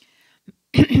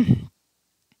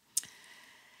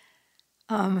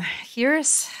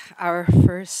 Here's our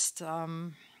first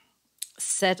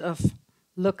set of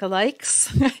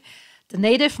lookalikes. The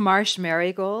native marsh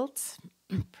marigold,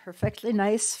 perfectly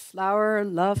nice flower,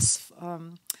 loves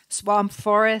swamp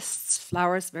forests,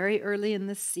 flowers very early in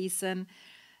the season,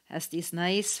 has these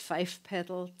nice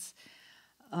 5-petaled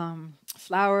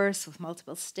flowers with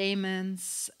multiple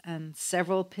stamens and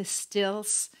several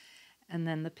pistils, and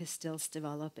then the pistils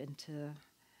develop into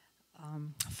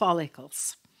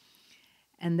follicles.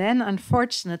 And then,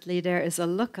 unfortunately, there is a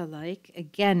lookalike.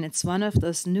 Again, it's one of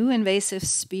those new invasive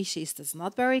species that's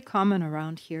not very common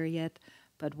around here yet,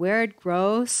 but where it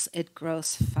grows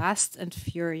fast and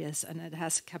furious, and it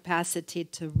has capacity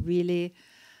to really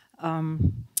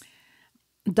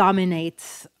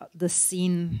dominate the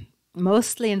scene,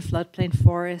 mostly in floodplain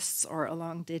forests or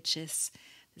along ditches.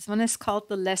 This one is called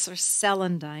the lesser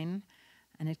celandine,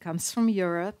 and it comes from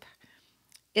Europe.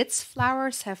 Its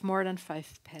flowers have more than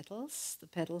 5 petals. The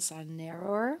petals are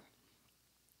narrower,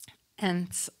 and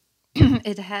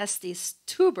it has these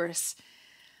tubers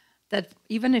that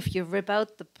even if you rip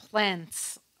out the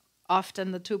plants,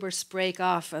 often the tubers break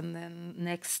off, and then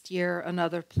next year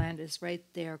another plant is right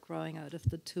there growing out of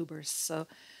the tubers. So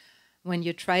when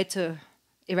you try to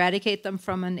eradicate them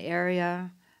from an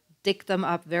area, dig them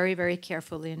up very, very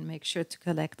carefully and make sure to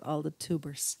collect all the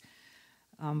tubers.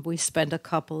 We spent a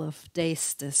couple of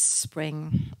days this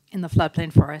spring in the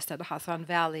floodplain forest at Hawthorne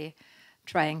Valley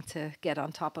trying to get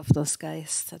on top of those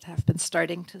guys that have been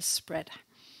starting to spread.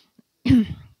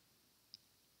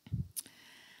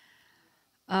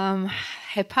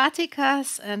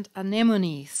 Hepaticas and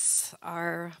anemones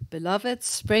are beloved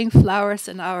spring flowers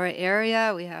in our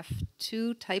area. We have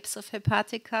 2 types of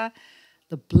hepatica,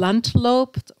 the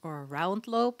blunt-lobed or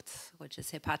round-lobed, which is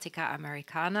Hepatica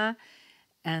americana,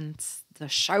 and the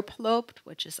sharp-lobed,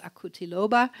 which is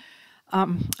Acutiloba.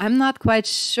 I'm not quite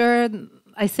sure.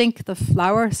 I think the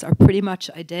flowers are pretty much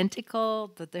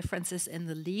identical. The difference is in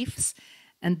the leaves.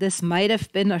 And this might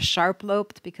have been a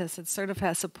sharp-lobed because it sort of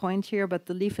has a point here, but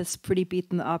the leaf is pretty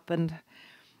beaten up, and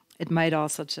it might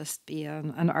also just be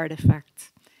an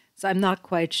artifact. So I'm not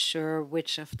quite sure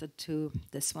which of the 2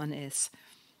 this one is.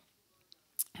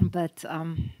 But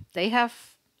they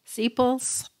have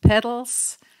sepals,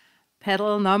 petals.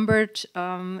 Petal numbered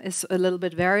is a little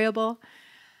bit variable.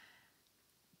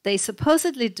 They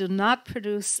supposedly do not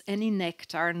produce any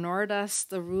nectar, nor does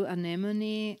the rue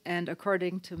anemone, and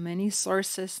according to many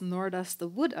sources, nor does the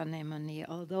wood anemone,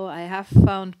 although I have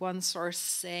found one source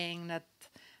saying that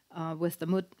with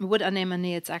the wood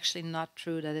anemone, it's actually not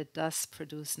true that it does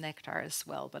produce nectar as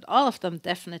well. But all of them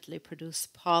definitely produce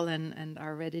pollen and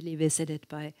are readily visited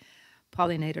by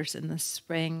pollinators in the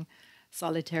spring.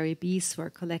 Solitary bees who are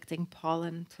collecting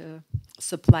pollen to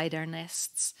supply their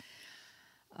nests.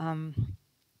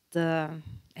 The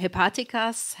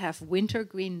hepaticas have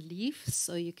wintergreen leaves,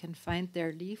 so you can find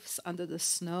their leaves under the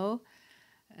snow.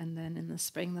 And then in the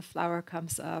spring, the flower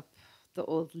comes up, the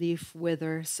old leaf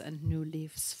withers, and new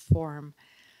leaves form.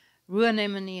 Rue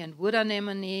anemone and wood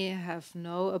anemone have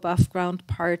no above-ground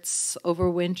parts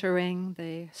overwintering.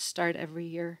 They start every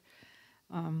year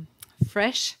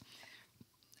fresh.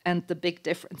 And the big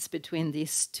difference between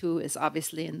these 2 is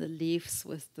obviously in the leaves,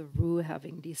 with the rue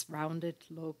having these rounded,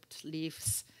 lobed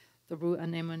leaves. The rue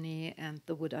anemone and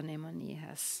the wood anemone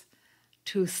has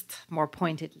toothed, more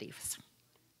pointed leaves.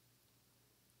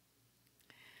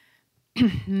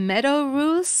 Meadow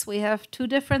rues, we have 2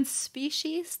 different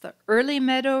species. The early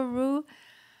meadow rue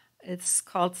It's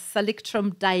called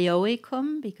Salictrum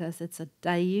dioicum because it's a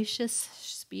dioecious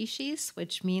species,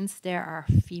 which means there are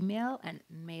female and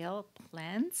male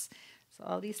plants. So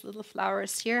all these little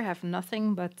flowers here have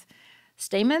nothing but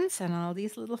stamens, and all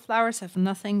these little flowers have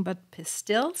nothing but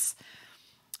pistils.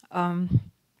 And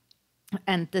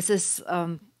this is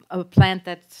a plant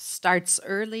that starts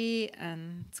early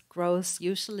and grows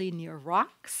usually near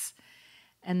rocks.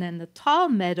 And then the tall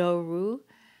meadow rue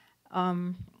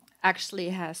actually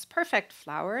has perfect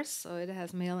flowers, so it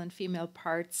has male and female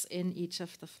parts in each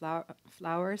of the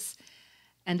flowers.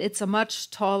 And it's a much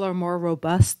taller, more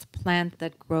robust plant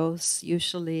that grows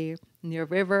usually near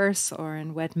rivers or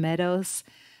in wet meadows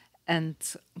and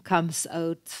comes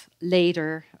out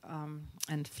later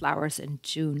and flowers in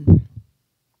June.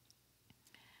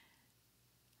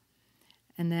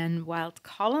 And then wild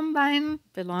columbine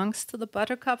belongs to the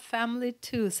buttercup family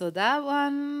too. So that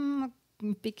one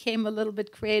became a little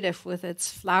bit creative with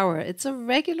its flower. It's a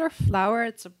regular flower,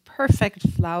 it's a perfect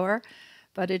flower,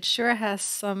 but it sure has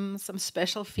some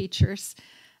special features.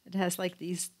 It has like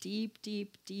these deep,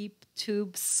 deep, deep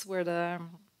tubes where the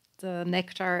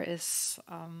nectar is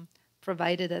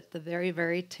provided at the very,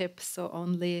 very tip, so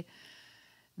only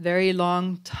very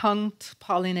long-tongued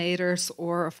pollinators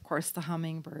or, of course, the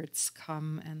hummingbirds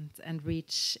come and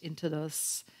reach into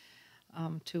those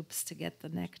tubes to get the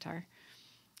nectar.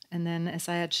 And then, as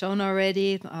I had shown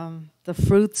already, the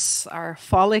fruits are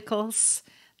follicles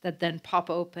that then pop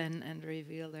open and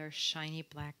reveal their shiny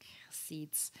black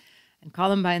seeds. And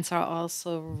columbines are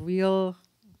also real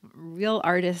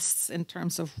artists in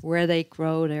terms of where they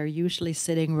grow. They're usually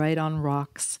sitting right on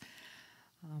rocks.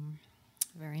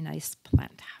 Very nice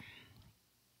plant.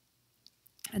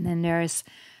 And then there's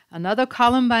another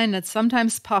columbine that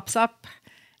sometimes pops up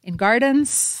in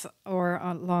gardens or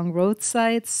along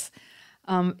roadsides.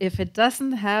 If it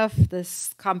doesn't have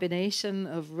this combination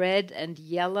of red and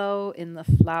yellow in the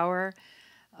flower,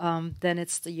 then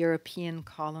it's the European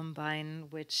columbine,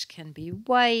 which can be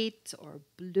white or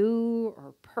blue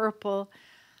or purple.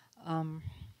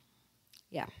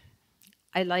 Yeah,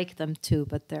 I like them too,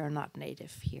 but they're not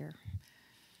native here.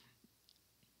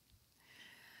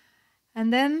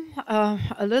 And then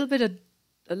a little bit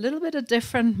of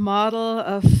different model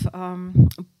of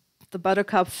the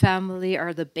buttercup family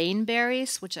are the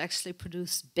baneberries, which actually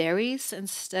produce berries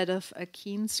instead of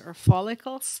achenes or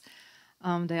follicles.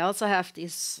 They also have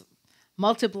these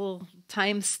multiple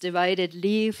times divided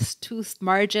leaves, toothed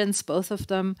margins, both of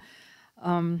them.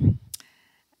 And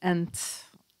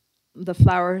the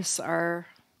flowers are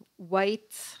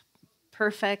white,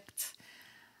 perfect.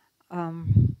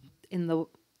 In the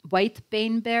white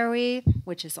baneberry,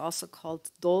 which is also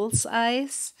called doll's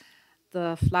eyes,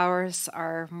 the flowers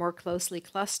are more closely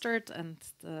clustered and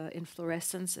the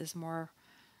inflorescence is more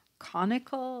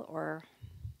conical or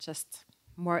just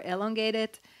more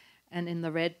elongated. And in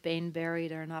the red baneberry,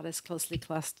 they're not as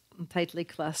tightly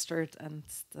clustered, and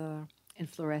the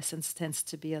inflorescence tends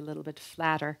to be a little bit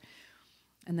flatter.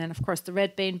 And then, of course, the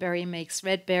red baneberry makes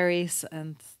red berries,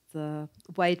 and the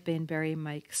white baneberry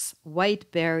makes white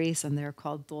berries, and they're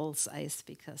called doll's eyes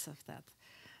because of that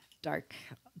dark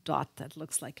dot that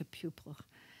looks like a pupil.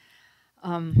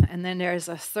 And then there's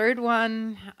a third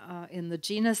one in the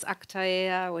genus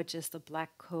Actaea, which is the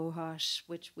black cohosh,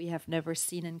 which we have never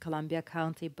seen in Columbia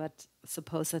County, but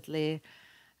supposedly,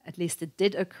 at least it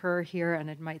did occur here, and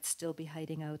it might still be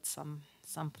hiding out some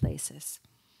places.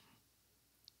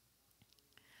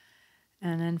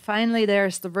 And then finally,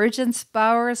 there's the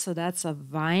virginsbower. So that's a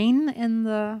vine in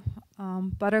the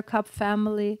buttercup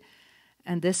family.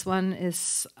 And this one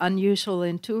is unusual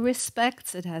in two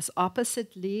respects. It has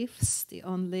opposite leaves, the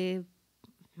only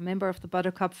member of the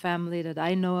buttercup family that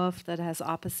I know of that has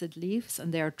opposite leaves.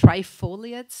 And they are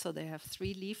trifoliate, so they have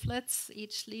 3 leaflets,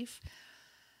 each leaf.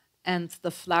 And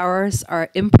the flowers are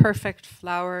imperfect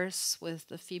flowers, with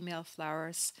the female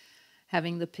flowers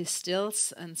having the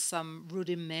pistils and some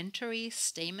rudimentary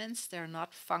stamens. They're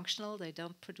not functional, they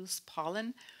don't produce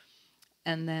pollen.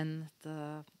 And then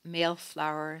the male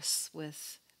flowers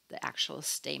with the actual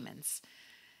stamens.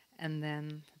 And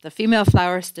then the female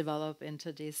flowers develop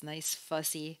into these nice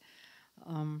fuzzy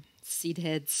seed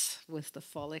heads with the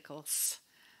follicles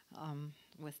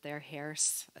with their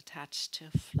hairs attached to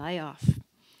fly off.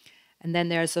 And then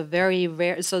there's a very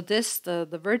rare, so this, the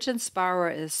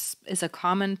virginsbower is a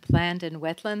common plant in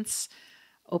wetlands,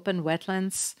 open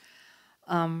wetlands.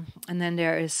 And then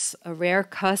there is a rare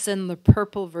cousin, the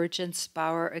purple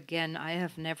virginsbower. Again, I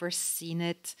have never seen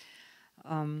it.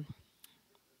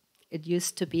 It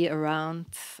used to be around.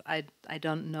 I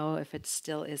don't know if it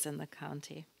still is in the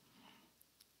county.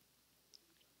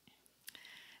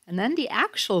 And then the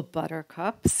actual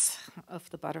buttercups of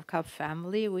the buttercup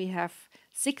family, we have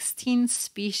 16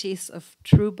 species of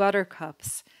true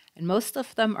buttercups. And most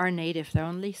of them are native. There are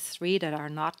only 3 that are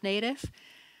not native.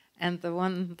 And the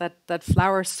one that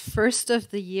flowers first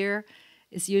of the year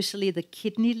is usually the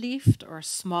kidney-leafed or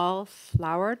small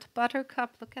flowered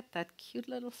buttercup. Look at that cute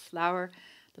little flower.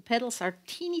 The petals are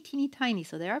teeny, teeny, tiny.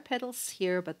 So there are petals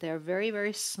here, but they're very,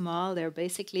 very small. They're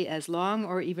basically as long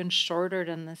or even shorter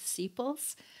than the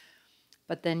sepals.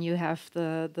 But then you have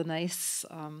the nice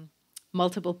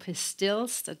multiple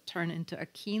pistils that turn into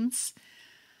achenes.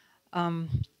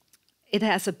 It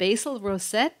has a basal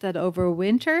rosette that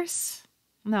overwinters.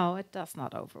 No, it does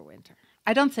not overwinter.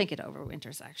 I don't think it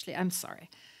overwinters, actually. I'm sorry.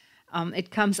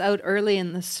 It comes out early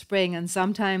in the spring, and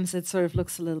sometimes it sort of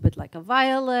looks a little bit like a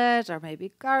violet or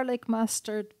maybe garlic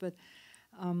mustard, but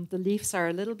the leaves are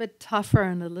a little bit tougher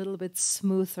and a little bit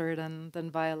smoother than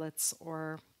violets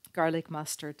or garlic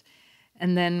mustard.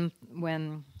 And then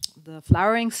when the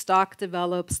flowering stalk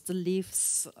develops, the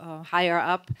leaves higher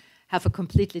up have a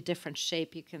completely different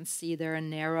shape. You can see they're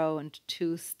narrow and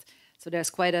toothed. So there's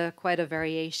quite a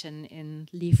variation in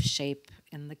leaf shape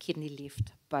in the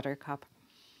kidney-leafed buttercup.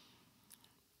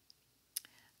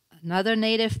 Another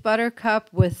native buttercup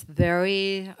with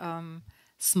very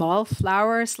small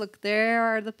flowers. Look, there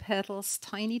are the petals,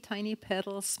 tiny, tiny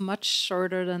petals, much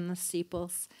shorter than the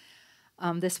sepals.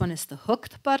 This one is the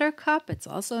hooked buttercup. It's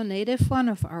also a native one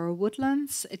of our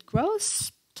woodlands. It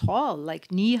grows tall,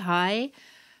 like knee-high.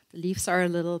 The leaves are a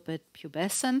little bit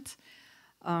pubescent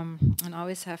and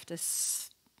always have this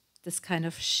kind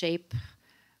of shape,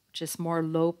 which is more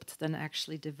lobed than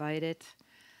actually divided.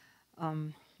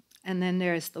 And then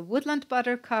there's the woodland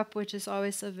buttercup, which is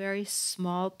always a very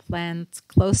small plant,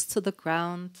 close to the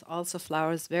ground, also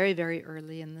flowers very, very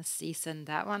early in the season.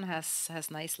 That one has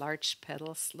nice large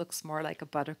petals, looks more like a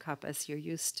buttercup as you're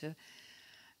used to.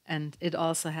 And it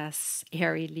also has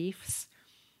hairy leaves.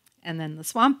 And then the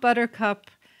swamp buttercup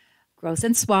grows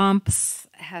in swamps,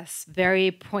 has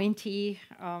very pointy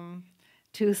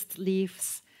toothed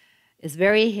leaves, is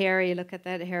very hairy. Look at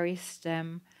that hairy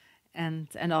stem.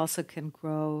 And also can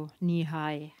grow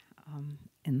knee-high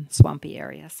in swampy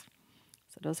areas.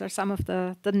 So those are some of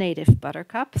the native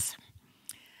buttercups.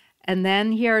 And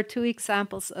then here are 2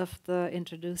 examples of the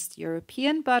introduced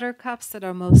European buttercups that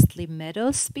are mostly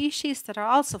meadow species that are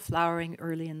also flowering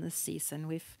early in the season.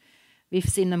 We've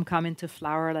seen them come into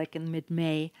flower like in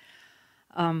mid-May.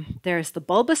 There's the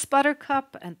bulbous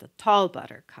buttercup and the tall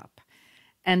buttercup.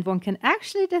 And one can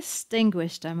actually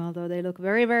distinguish them, although they look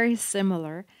very, very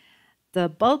similar. The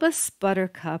bulbous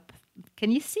buttercup,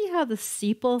 can you see how the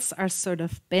sepals are sort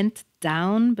of bent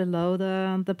down below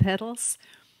the petals?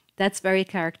 That's very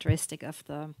characteristic of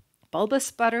the bulbous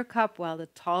buttercup, while the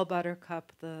tall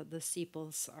buttercup, the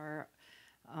sepals are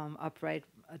upright,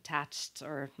 attached,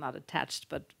 or not attached,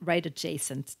 but right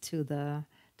adjacent to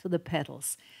the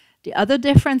petals. The other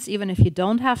difference, even if you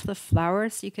don't have the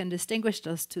flowers, you can distinguish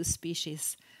those 2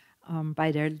 species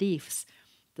by their leaves.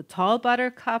 The tall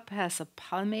buttercup has a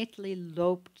palmately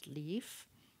lobed leaf,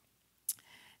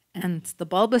 and the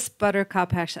bulbous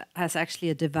buttercup has actually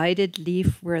a divided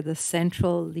leaf where the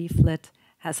central leaflet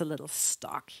has a little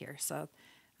stalk here. So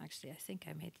actually, I think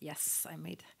I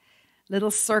made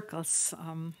little circles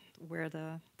where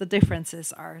the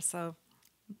differences are. So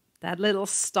that little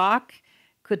stalk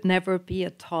could never be a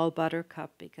tall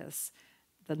buttercup because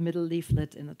the middle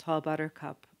leaflet in a tall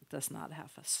buttercup does not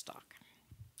have a stalk.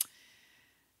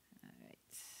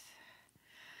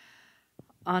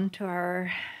 On to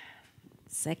our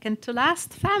second to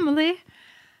last family,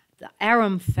 the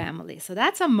arum family. So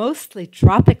that's a mostly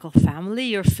tropical family.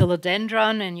 Your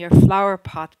philodendron and your flower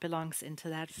pot belongs into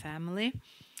that family.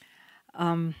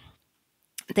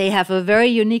 They have a very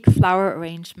unique flower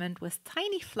arrangement with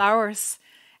tiny flowers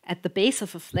at the base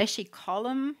of a fleshy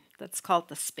column that's called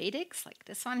the spadix. Like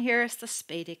this one here is the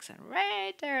spadix, and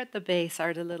right there at the base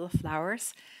are the little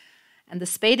flowers. And the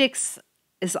spadix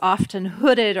is often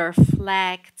hooded or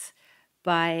flagged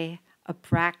by a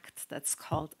bract that's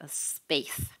called a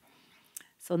spathe.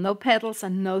 So no petals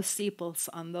and no sepals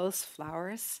on those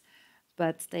flowers,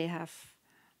 but they have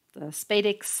the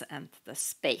spadix and the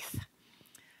spathe.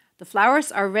 The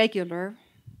flowers are regular,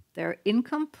 they're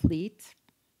incomplete.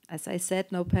 As I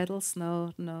said, no petals,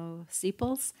 no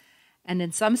sepals. And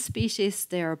in some species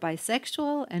they are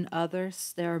bisexual, and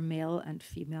others they are male and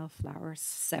female flowers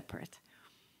separate.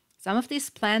 Some of these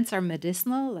plants are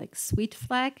medicinal, like sweet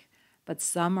flag, but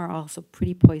some are also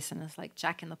pretty poisonous, like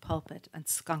jack in the pulpit and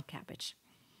skunk cabbage.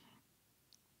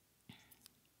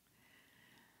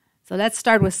 So let's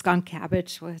start with skunk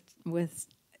cabbage,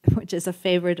 which is a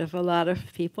favorite of a lot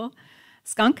of people.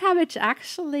 Skunk cabbage,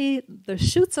 actually, the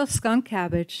shoots of skunk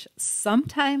cabbage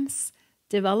sometimes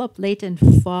develop late in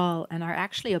fall and are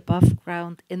actually above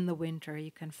ground in the winter.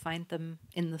 You can find them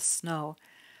in the snow.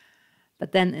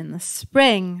 But then in the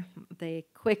spring, they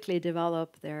quickly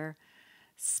develop their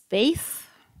spathe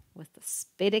with the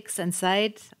spadix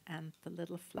inside and the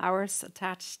little flowers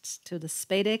attached to the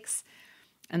spadix.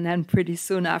 And then pretty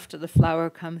soon after the flower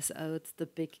comes out, the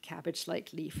big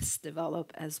cabbage-like leaves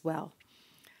develop as well.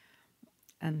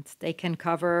 And they can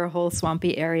cover whole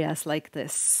swampy areas like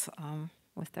this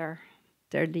with their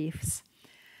leaves.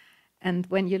 And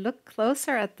when you look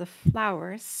closer at the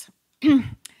flowers,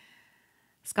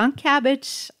 skunk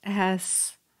cabbage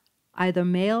has either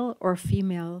male or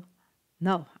female.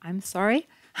 No, I'm sorry.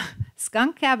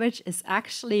 Skunk cabbage is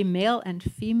actually male and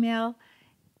female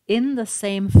in the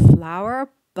same flower,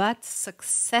 but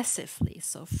successively.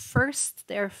 So first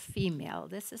they're female.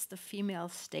 This is the female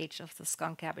stage of the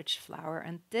skunk cabbage flower,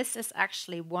 and this is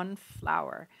actually one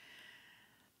flower.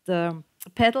 The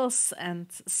petals and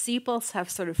sepals have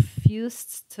sort of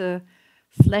fused to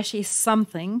fleshy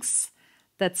somethings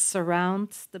that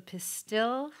surround the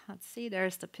pistil. Let's see,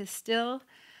 there's the pistil.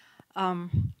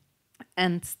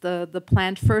 And the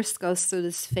plant first goes through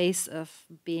this phase of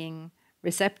being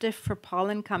receptive for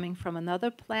pollen coming from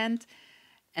another plant.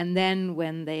 And then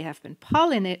when they have been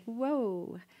pollinated,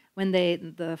 when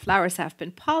the flowers have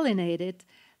been pollinated,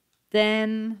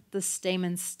 then the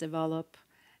stamens develop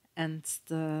and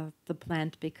the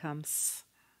plant becomes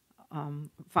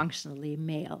functionally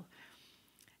male.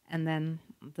 And then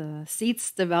the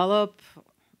seeds develop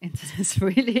into this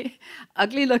really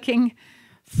ugly looking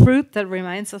fruit that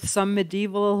reminds of some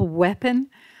medieval weapon,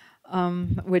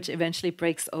 which eventually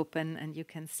breaks open, and you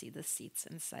can see the seeds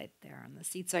inside there. And the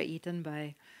seeds are eaten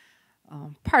by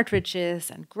partridges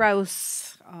and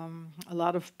grouse. A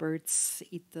lot of birds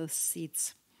eat those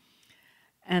seeds.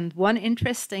 And one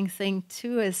interesting thing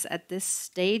too is at this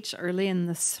stage, early in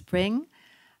the spring,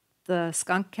 the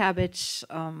skunk cabbage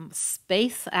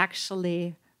spathe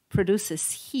actually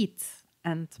produces heat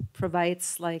and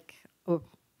provides like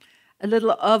a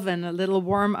little oven, a little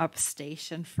warm-up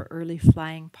station for early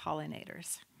flying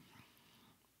pollinators.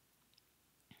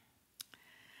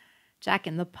 Jack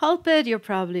in the Pulpit, you're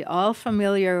probably all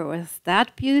familiar with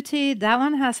that beauty. That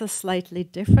one has a slightly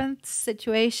different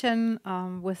situation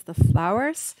with the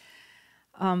flowers.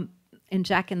 In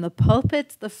Jack in the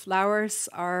Pulpit, the flowers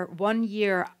are 1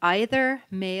 year either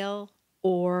male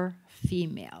or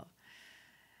female.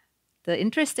 The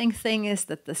interesting thing is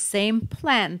that the same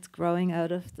plant growing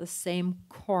out of the same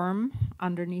corm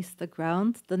underneath the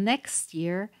ground, the next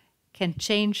year can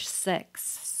change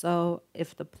sex. So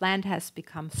if the plant has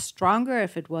become stronger,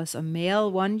 if it was a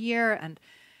male 1 year and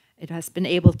it has been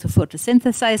able to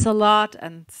photosynthesize a lot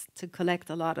and to collect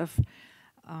a lot of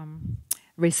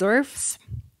reserves,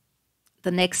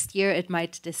 the next year it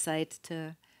might decide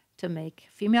to make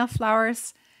female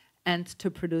flowers and to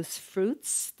produce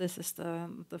fruits. This is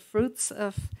the fruits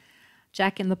of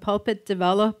Jack in the Pulpit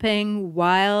developing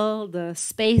while the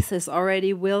spathe is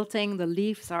already wilting, the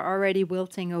leaves are already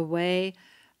wilting away,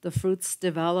 the fruits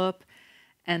develop,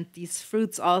 and these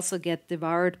fruits also get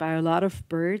devoured by a lot of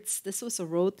birds. This was a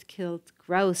road-killed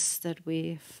grouse that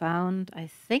we found, I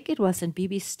think it was in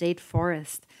Beebe State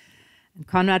Forest. And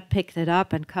Conrad picked it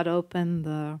up and cut open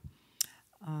the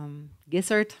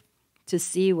gizzard to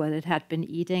see what it had been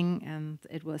eating, and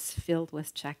it was filled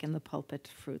with Jack in the Pulpit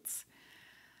fruits.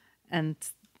 And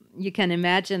you can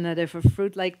imagine that if a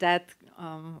fruit like that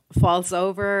falls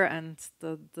over and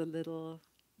the little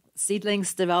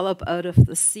seedlings develop out of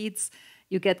the seeds,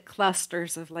 you get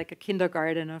clusters of like a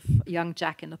kindergarten of young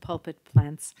Jack in the Pulpit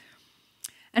plants.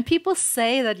 And people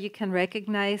say that you can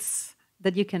recognize,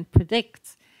 that you can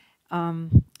predict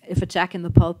if a Jack in the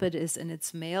Pulpit is in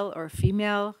its male or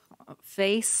female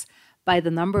phase by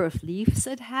the number of leaves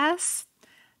it has.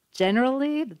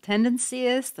 Generally, the tendency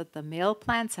is that the male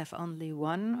plants have only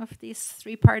one of these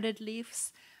three-parted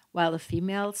leaves, while the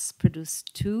females produce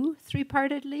 2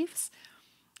 three-parted leaves.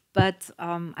 But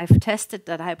I've tested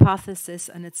that hypothesis,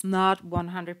 and it's not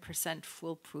 100%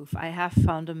 foolproof. I have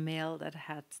found a male that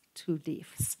had 2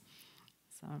 leaves.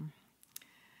 So,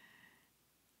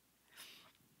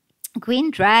 Green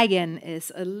Dragon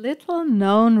is a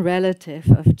little-known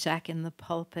relative of Jack in the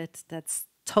Pulpit that's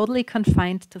totally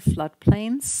confined to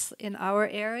floodplains in our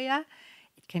area.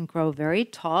 It can grow very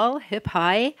tall,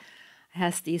 hip-high,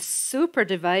 has these super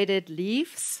divided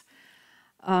leaves,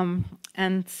 and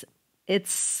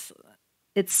its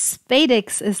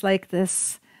spadix is like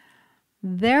this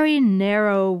very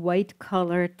narrow,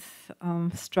 white-colored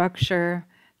structure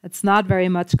that's not very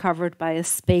much covered by a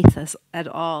spathe at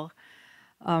all.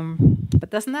 But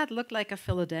doesn't that look like a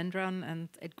philodendron? And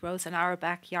it grows in our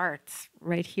backyard,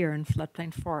 right here in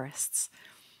floodplain forests.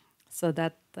 So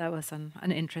that was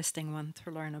an interesting one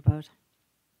to learn about.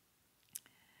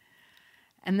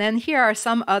 And then here are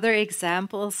some other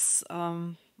examples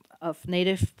of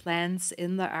native plants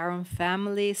in the arum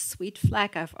family. Sweet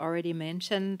flag, I've already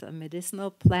mentioned, a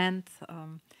medicinal plant.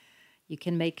 You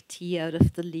can make tea out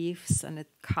of the leaves, and it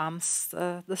calms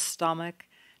the stomach.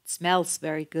 It smells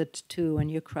very good too when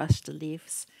you crush the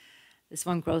leaves. This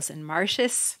one grows in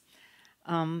marshes.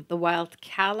 The wild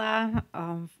calla,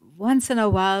 once in a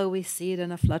while we see it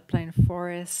in a floodplain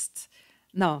forest.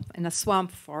 No, in a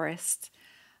swamp forest.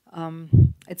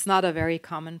 It's not a very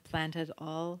common plant at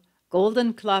all.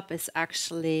 Golden club is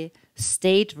actually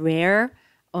state rare,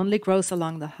 only grows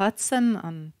along the Hudson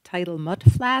on tidal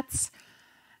mudflats.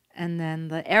 And then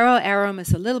the arrow arum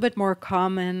is a little bit more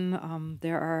common.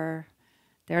 There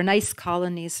are nice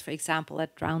colonies, for example,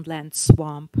 at Drownland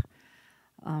Swamp.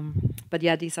 But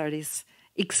yeah, these are these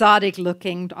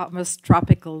exotic-looking, almost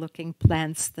tropical-looking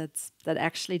plants that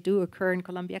actually do occur in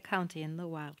Columbia County in the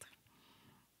wild.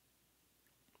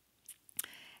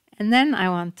 And then I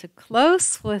want to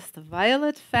close with the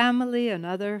violet family,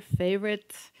 another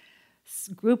favorite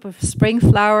group of spring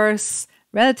flowers,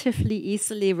 relatively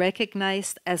easily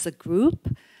recognized as a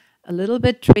group. A little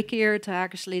bit trickier to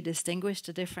actually distinguish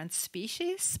the different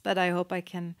species, but I hope I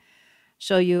can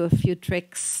show you a few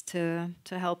tricks to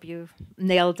help you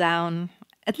nail down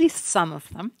at least some of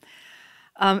them.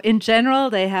 In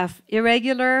general, they have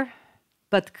irregular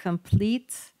but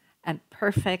complete and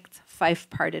perfect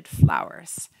 5-parted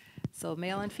flowers. So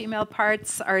male and female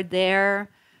parts are there,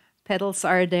 petals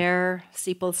are there,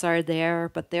 sepals are there,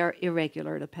 but they're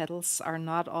irregular. The petals are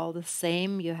not all the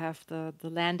same. You have the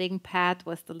landing pad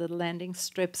with the little landing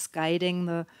strips guiding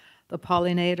the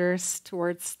pollinators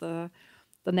towards the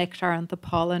nectar and the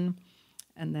pollen,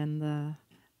 and then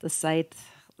the side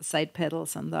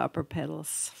petals and the upper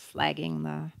petals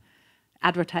flagging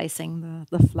advertising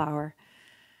the flower.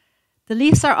 The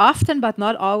leaves are often, but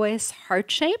not always,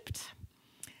 heart-shaped.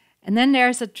 And then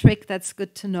there's a trick that's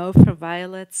good to know for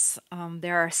violets.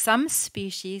 There are some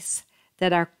species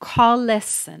that are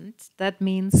caulescent. That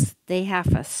means they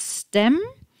have a stem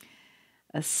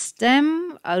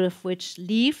out of which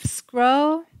leaves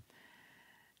grow,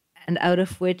 and out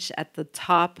of which at the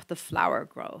top the flower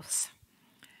grows.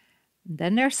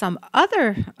 Then there are some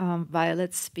other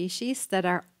violet species that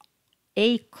are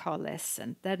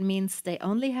acaulescent. That means they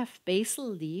only have basal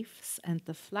leaves, and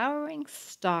the flowering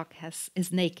stalk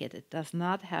is naked. It does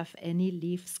not have any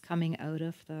leaves coming out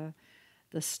of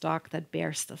the stalk that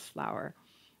bears the flower.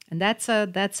 And that's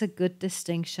a good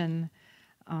distinction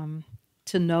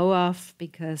to know of,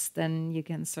 because then you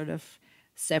can sort of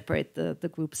separate the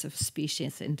groups of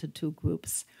species into two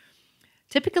groups.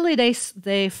 Typically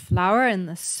they flower in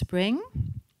the spring,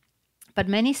 but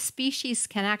many species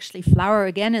can actually flower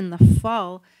again in the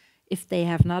fall if they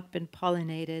have not been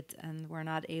pollinated and were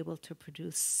not able to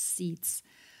produce seeds.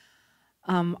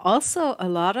 Also, a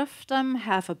lot of them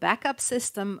have a backup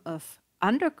system of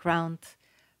underground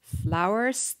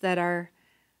flowers that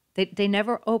they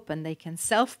never open. They can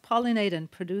self-pollinate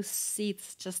and produce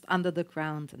seeds just under the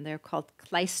ground, and they're called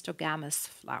cleistogamous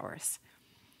flowers.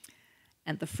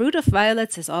 And the fruit of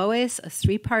violets is always a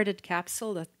 3-parted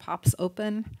capsule that pops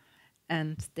open,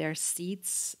 and their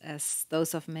seeds, as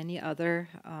those of many other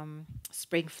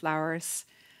spring flowers,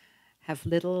 have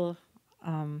little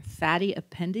fatty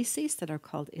appendices that are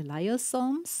called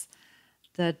eliosomes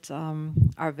that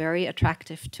are very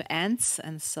attractive to ants.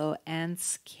 And so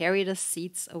ants carry the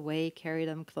seeds away, carry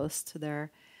them close to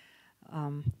their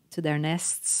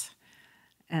nests,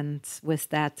 and with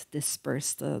that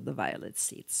disperse the violet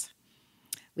seeds.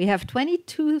 We have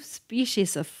 22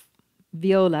 species of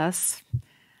violas,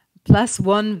 plus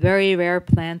one very rare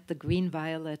plant, the green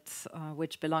violet,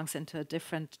 which belongs into a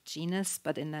different genus,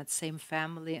 but in that same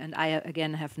family. And I,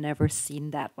 again, have never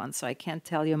seen that one, so I can't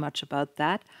tell you much about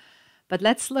that. But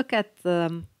let's look at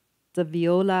the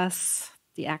violas,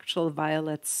 the actual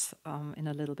violets, in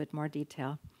a little bit more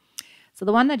detail. So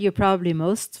the one that you're probably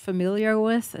most familiar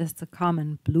with is the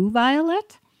common blue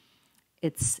violet.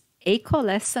 It's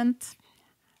acaulescent,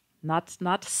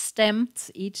 not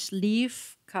stemmed. Each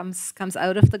leaf comes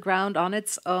out of the ground on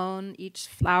its own. Each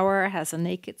flower has a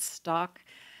naked stalk.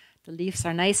 The leaves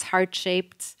are nice,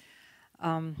 heart-shaped.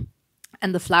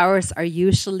 And the flowers are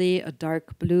usually a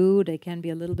dark blue. They can be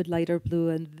a little bit lighter blue,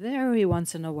 and very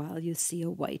once in a while you see a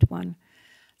white one.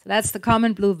 So that's the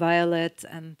common blue violet,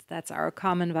 and that's our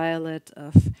common violet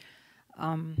of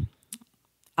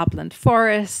upland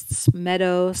forests,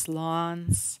 meadows,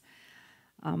 lawns.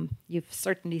 You've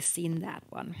certainly seen that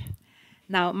one.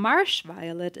 Now, marsh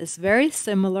violet is very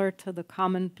similar to the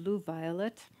common blue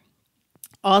violet,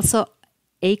 also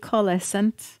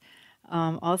acaulescent,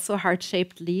 also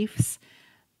heart-shaped leaves,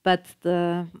 but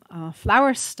the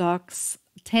flower stalks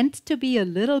tend to be a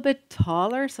little bit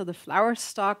taller, so the flower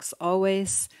stalks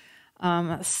always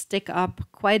stick up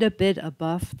quite a bit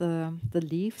above the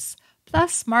leaves.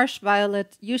 Plus, marsh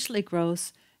violet usually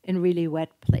grows in really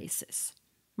wet places.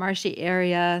 Marshy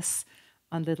areas,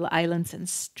 on little islands and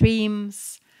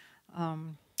streams,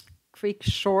 creek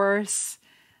shores.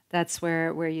 That's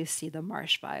where you see the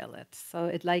marsh violet. So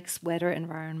it likes wetter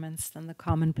environments than the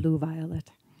common blue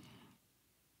violet.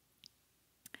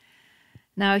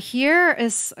 Now here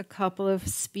is a couple of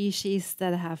species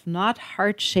that have not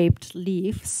heart-shaped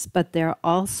leaves, but they're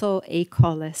also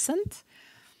acaulescent.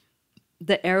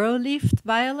 The arrow-leafed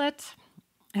violet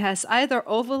has either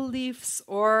oval leaves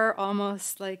or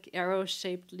almost like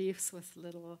arrow-shaped leaves with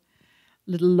little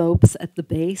lobes at the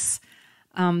base.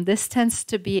 This tends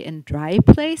to be in dry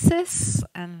places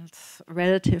and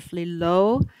relatively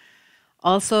low.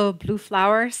 Also blue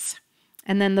flowers.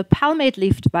 And then the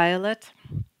palmate-leafed violet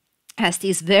has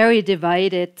these very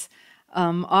divided,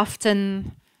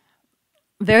 often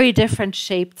very different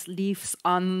shaped leaves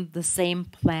on the same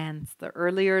plant. The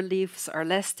earlier leaves are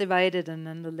less divided, and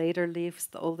then the later leaves,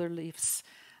 the older leaves,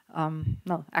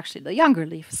 no, actually the younger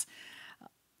leaves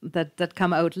that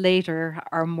come out later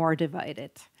are more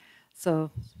divided. So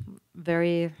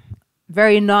very,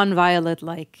 very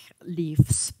non-violet-like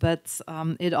leaves, but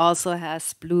it also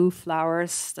has blue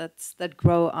flowers that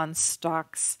grow on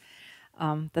stalks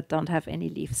that don't have any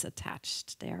leaves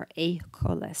attached. They are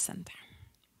acaulescent.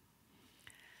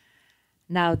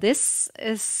 Now this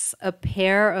is a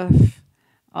pair of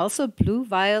also blue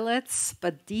violets,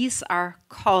 but these are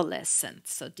caulescent.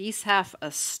 So these have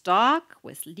a stalk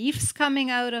with leaves coming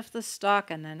out of the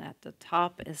stalk, and then at the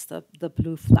top is the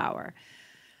blue flower.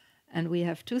 And we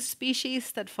have two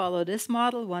species that follow this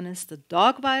model. One is the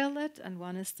dog violet and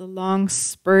one is the long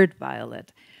spurred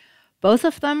violet. Both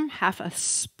of them have a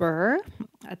spur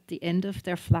at the end of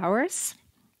their flowers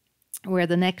where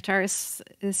the nectar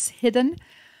is hidden.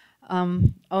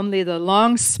 Only the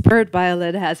long spurred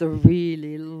violet has a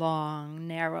really long,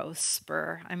 narrow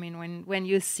spur. I mean, when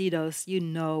you see those, you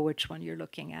know which one you're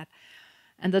looking at.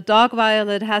 And the dog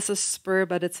violet has a spur,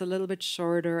 but it's a little bit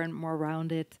shorter and more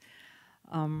rounded.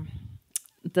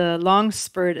 The long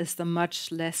spurred is the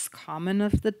much less common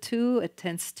of the two. It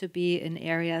tends to be in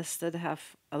areas that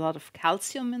have a lot of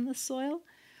calcium in the soil.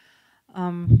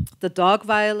 The dog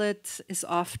violet is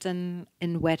often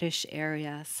in wettish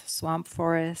areas, swamp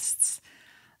forests.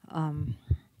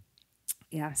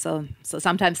 Yeah, so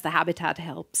sometimes the habitat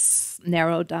helps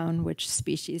narrow down which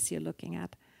species you're looking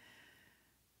at.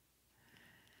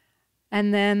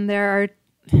 And then there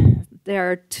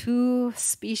are two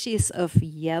species of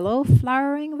yellow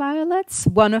flowering violets.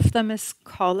 One of them is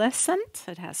caulescent.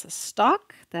 It has a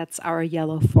stalk. That's our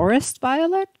yellow forest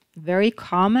violet. Very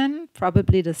common,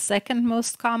 probably the second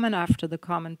most common after the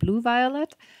common blue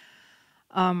violet.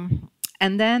 And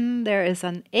then there is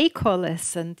an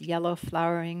acaulescent yellow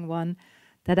flowering one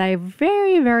that I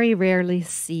very, very rarely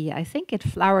see. I think it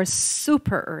flowers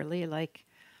super early, like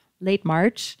late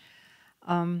March.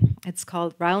 It's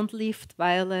called round-leafed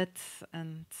violet,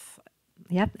 and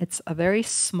yeah, it's a very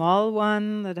small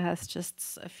one that has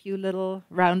just a few little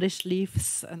roundish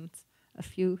leaves and a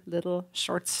few little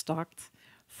short-stalked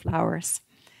flowers.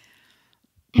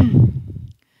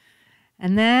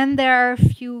 And then there are a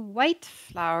few white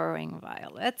flowering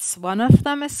violets. One of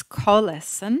them is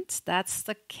caulescent. That's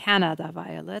the Canada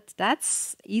violet.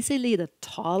 That's easily the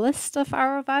tallest of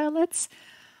our violets.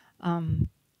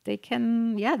 They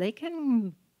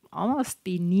can almost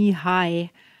be knee-high,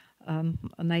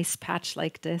 a nice patch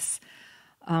like this.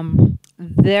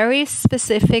 Very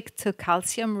specific to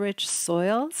calcium-rich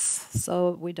soils.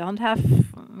 So we don't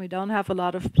have a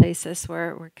lot of places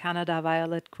where Canada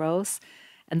violet grows.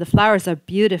 And the flowers are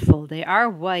beautiful. They are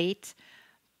white,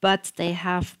 but they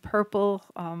have purple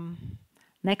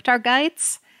nectar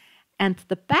guides. And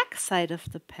the back side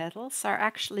of the petals are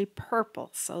actually purple.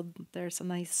 So there's a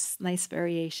nice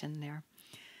variation there.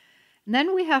 And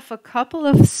then we have a couple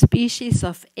of species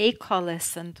of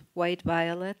acaulescent white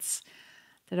violets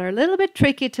that are a little bit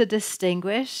tricky to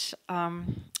distinguish.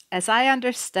 As I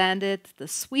understand it, the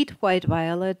sweet white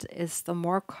violet is the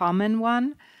more common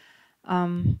one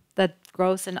that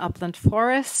grows in upland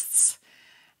forests.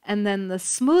 And then the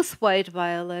smooth white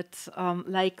violet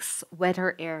likes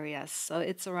wetter areas. So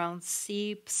it's around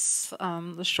seeps,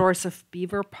 the shores of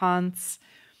beaver ponds.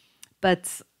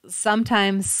 But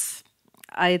sometimes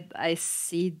I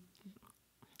see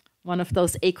one of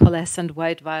those acaulescent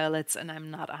white violets, and I'm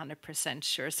not 100%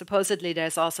 sure. Supposedly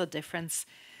there's also difference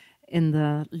in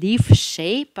the leaf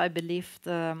shape. I believe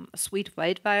the sweet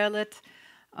white violet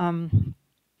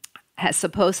has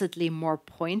supposedly more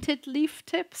pointed leaf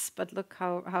tips, but look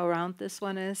how round this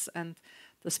one is, and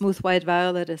the smooth white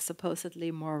violet is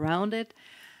supposedly more rounded,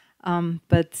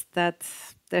 but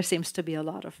there seems to be a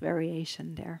lot of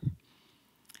variation there.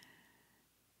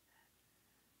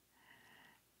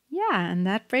 Yeah, and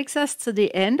that brings us to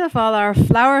the end of all our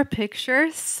flower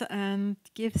pictures and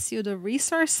gives you the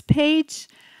resource page.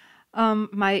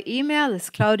 My email is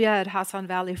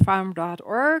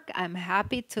claudia@hassanvalleyfarm.org. I'm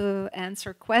happy to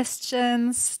answer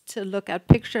questions, to look at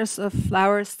pictures of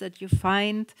flowers that you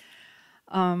find.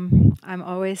 I'm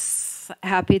always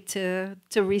happy to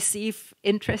receive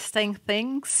interesting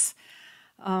things,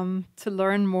 to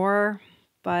learn more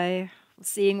by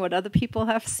seeing what other people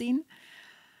have seen.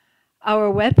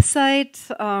 Our website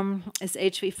is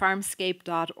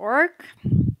hvfarmscape.org.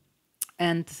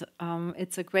 And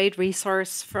it's a great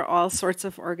resource for all sorts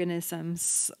of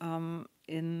organisms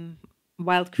in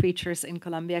wild creatures in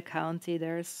Columbia County.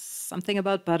 There's something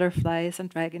about butterflies and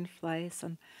dragonflies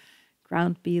and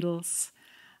ground beetles,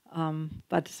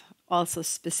 but also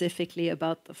specifically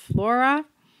about the flora.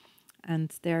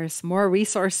 And there's more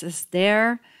resources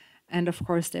there. And of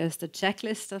course, there's the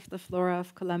checklist of the flora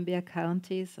of Columbia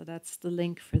County. So that's the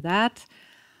link for that.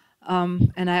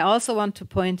 And I also want to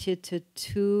point you to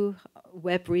 2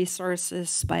 web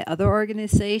resources by other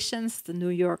organizations. The New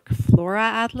York Flora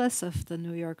Atlas of the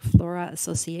New York Flora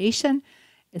Association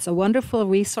is a wonderful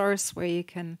resource where you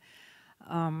can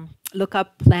look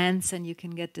up plants and you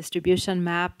can get distribution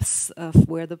maps of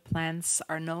where the plants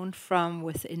are known from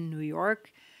within New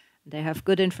York. They have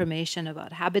good information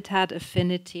about habitat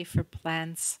affinity for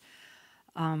plants.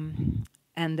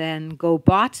 And then Go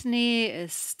Botany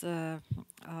is the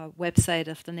website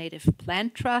of the Native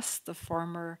Plant Trust, the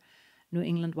former New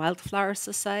England Wildflower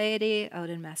Society out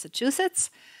in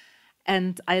Massachusetts.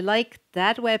 And I like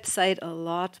that website a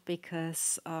lot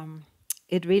because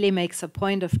it really makes a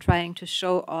point of trying to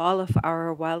show all of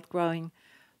our wild-growing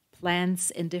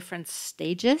plants in different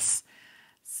stages.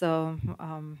 So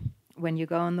when you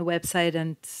go on the website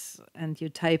and you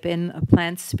type in a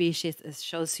plant species, it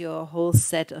shows you a whole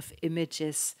set of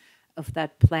images of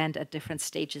that plant at different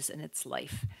stages in its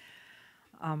life.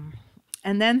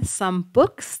 And then some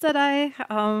books that I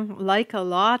like a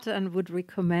lot and would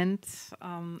recommend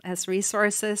as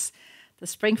resources. The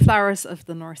Spring Flowers of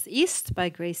the Northeast by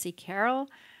Gracie Carroll.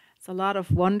 It's a lot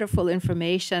of wonderful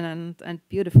information and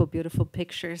beautiful, beautiful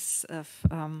pictures of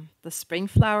the spring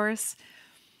flowers.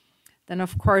 Then,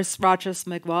 of course, Rogers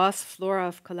McGraw's Flora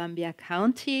of Columbia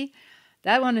County.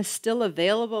 That one is still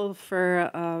available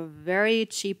for a very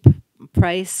cheap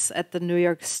price at the New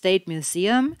York State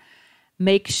Museum.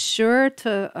 Make sure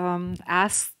to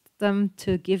ask them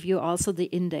to give you also the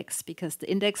index, because the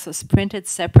index was printed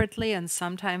separately, and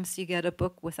sometimes you get a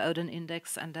book without an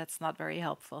index, and that's not very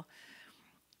helpful.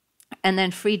 And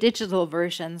then free digital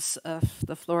versions of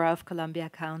the Flora of Columbia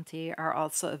County are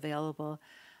also available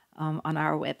on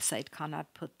our website.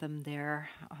 Conrad put them there,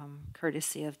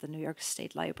 courtesy of the New York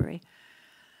State Library.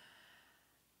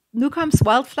 Newcomb's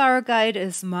Wildflower Guide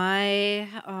is my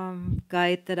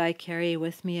guide that I carry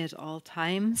with me at all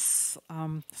times.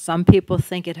 Some people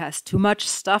think it has too much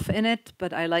stuff in it,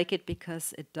 but I like it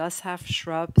because it does have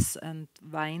shrubs and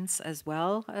vines as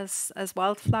well as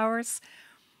wildflowers.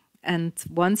 And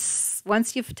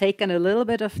once you've taken a little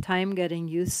bit of time getting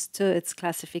used to its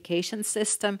classification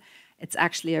system, it's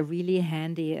actually a really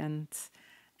handy and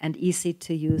easy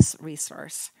to use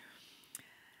resource.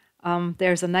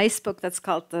 There's a nice book that's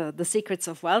called The Secrets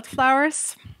of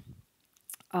Wildflowers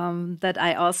that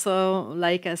I also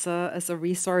like as a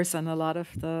resource, and a lot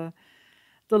of the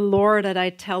lore that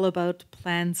I tell about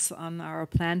plants on our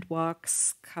plant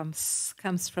walks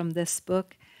comes from this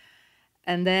book.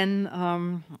 And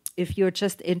then if you're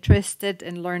just interested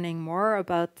in learning more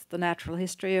about the natural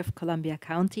history of Columbia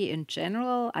County in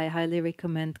general, I highly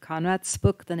recommend Conrad's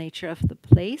book, The Nature of the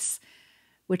Place,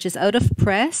 which is out of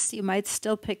press. You might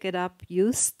still pick it up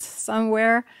used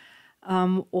somewhere.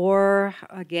 Or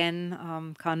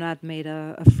again, Conrad made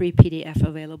a free PDF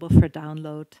available for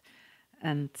download,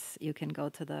 and you can go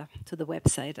to the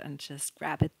website and just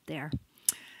grab it there.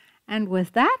 And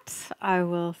with that, I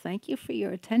will thank you for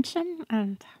your attention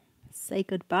and say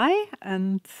goodbye.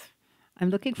 And I'm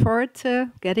looking forward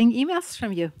to getting emails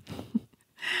from you.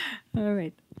 All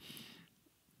right.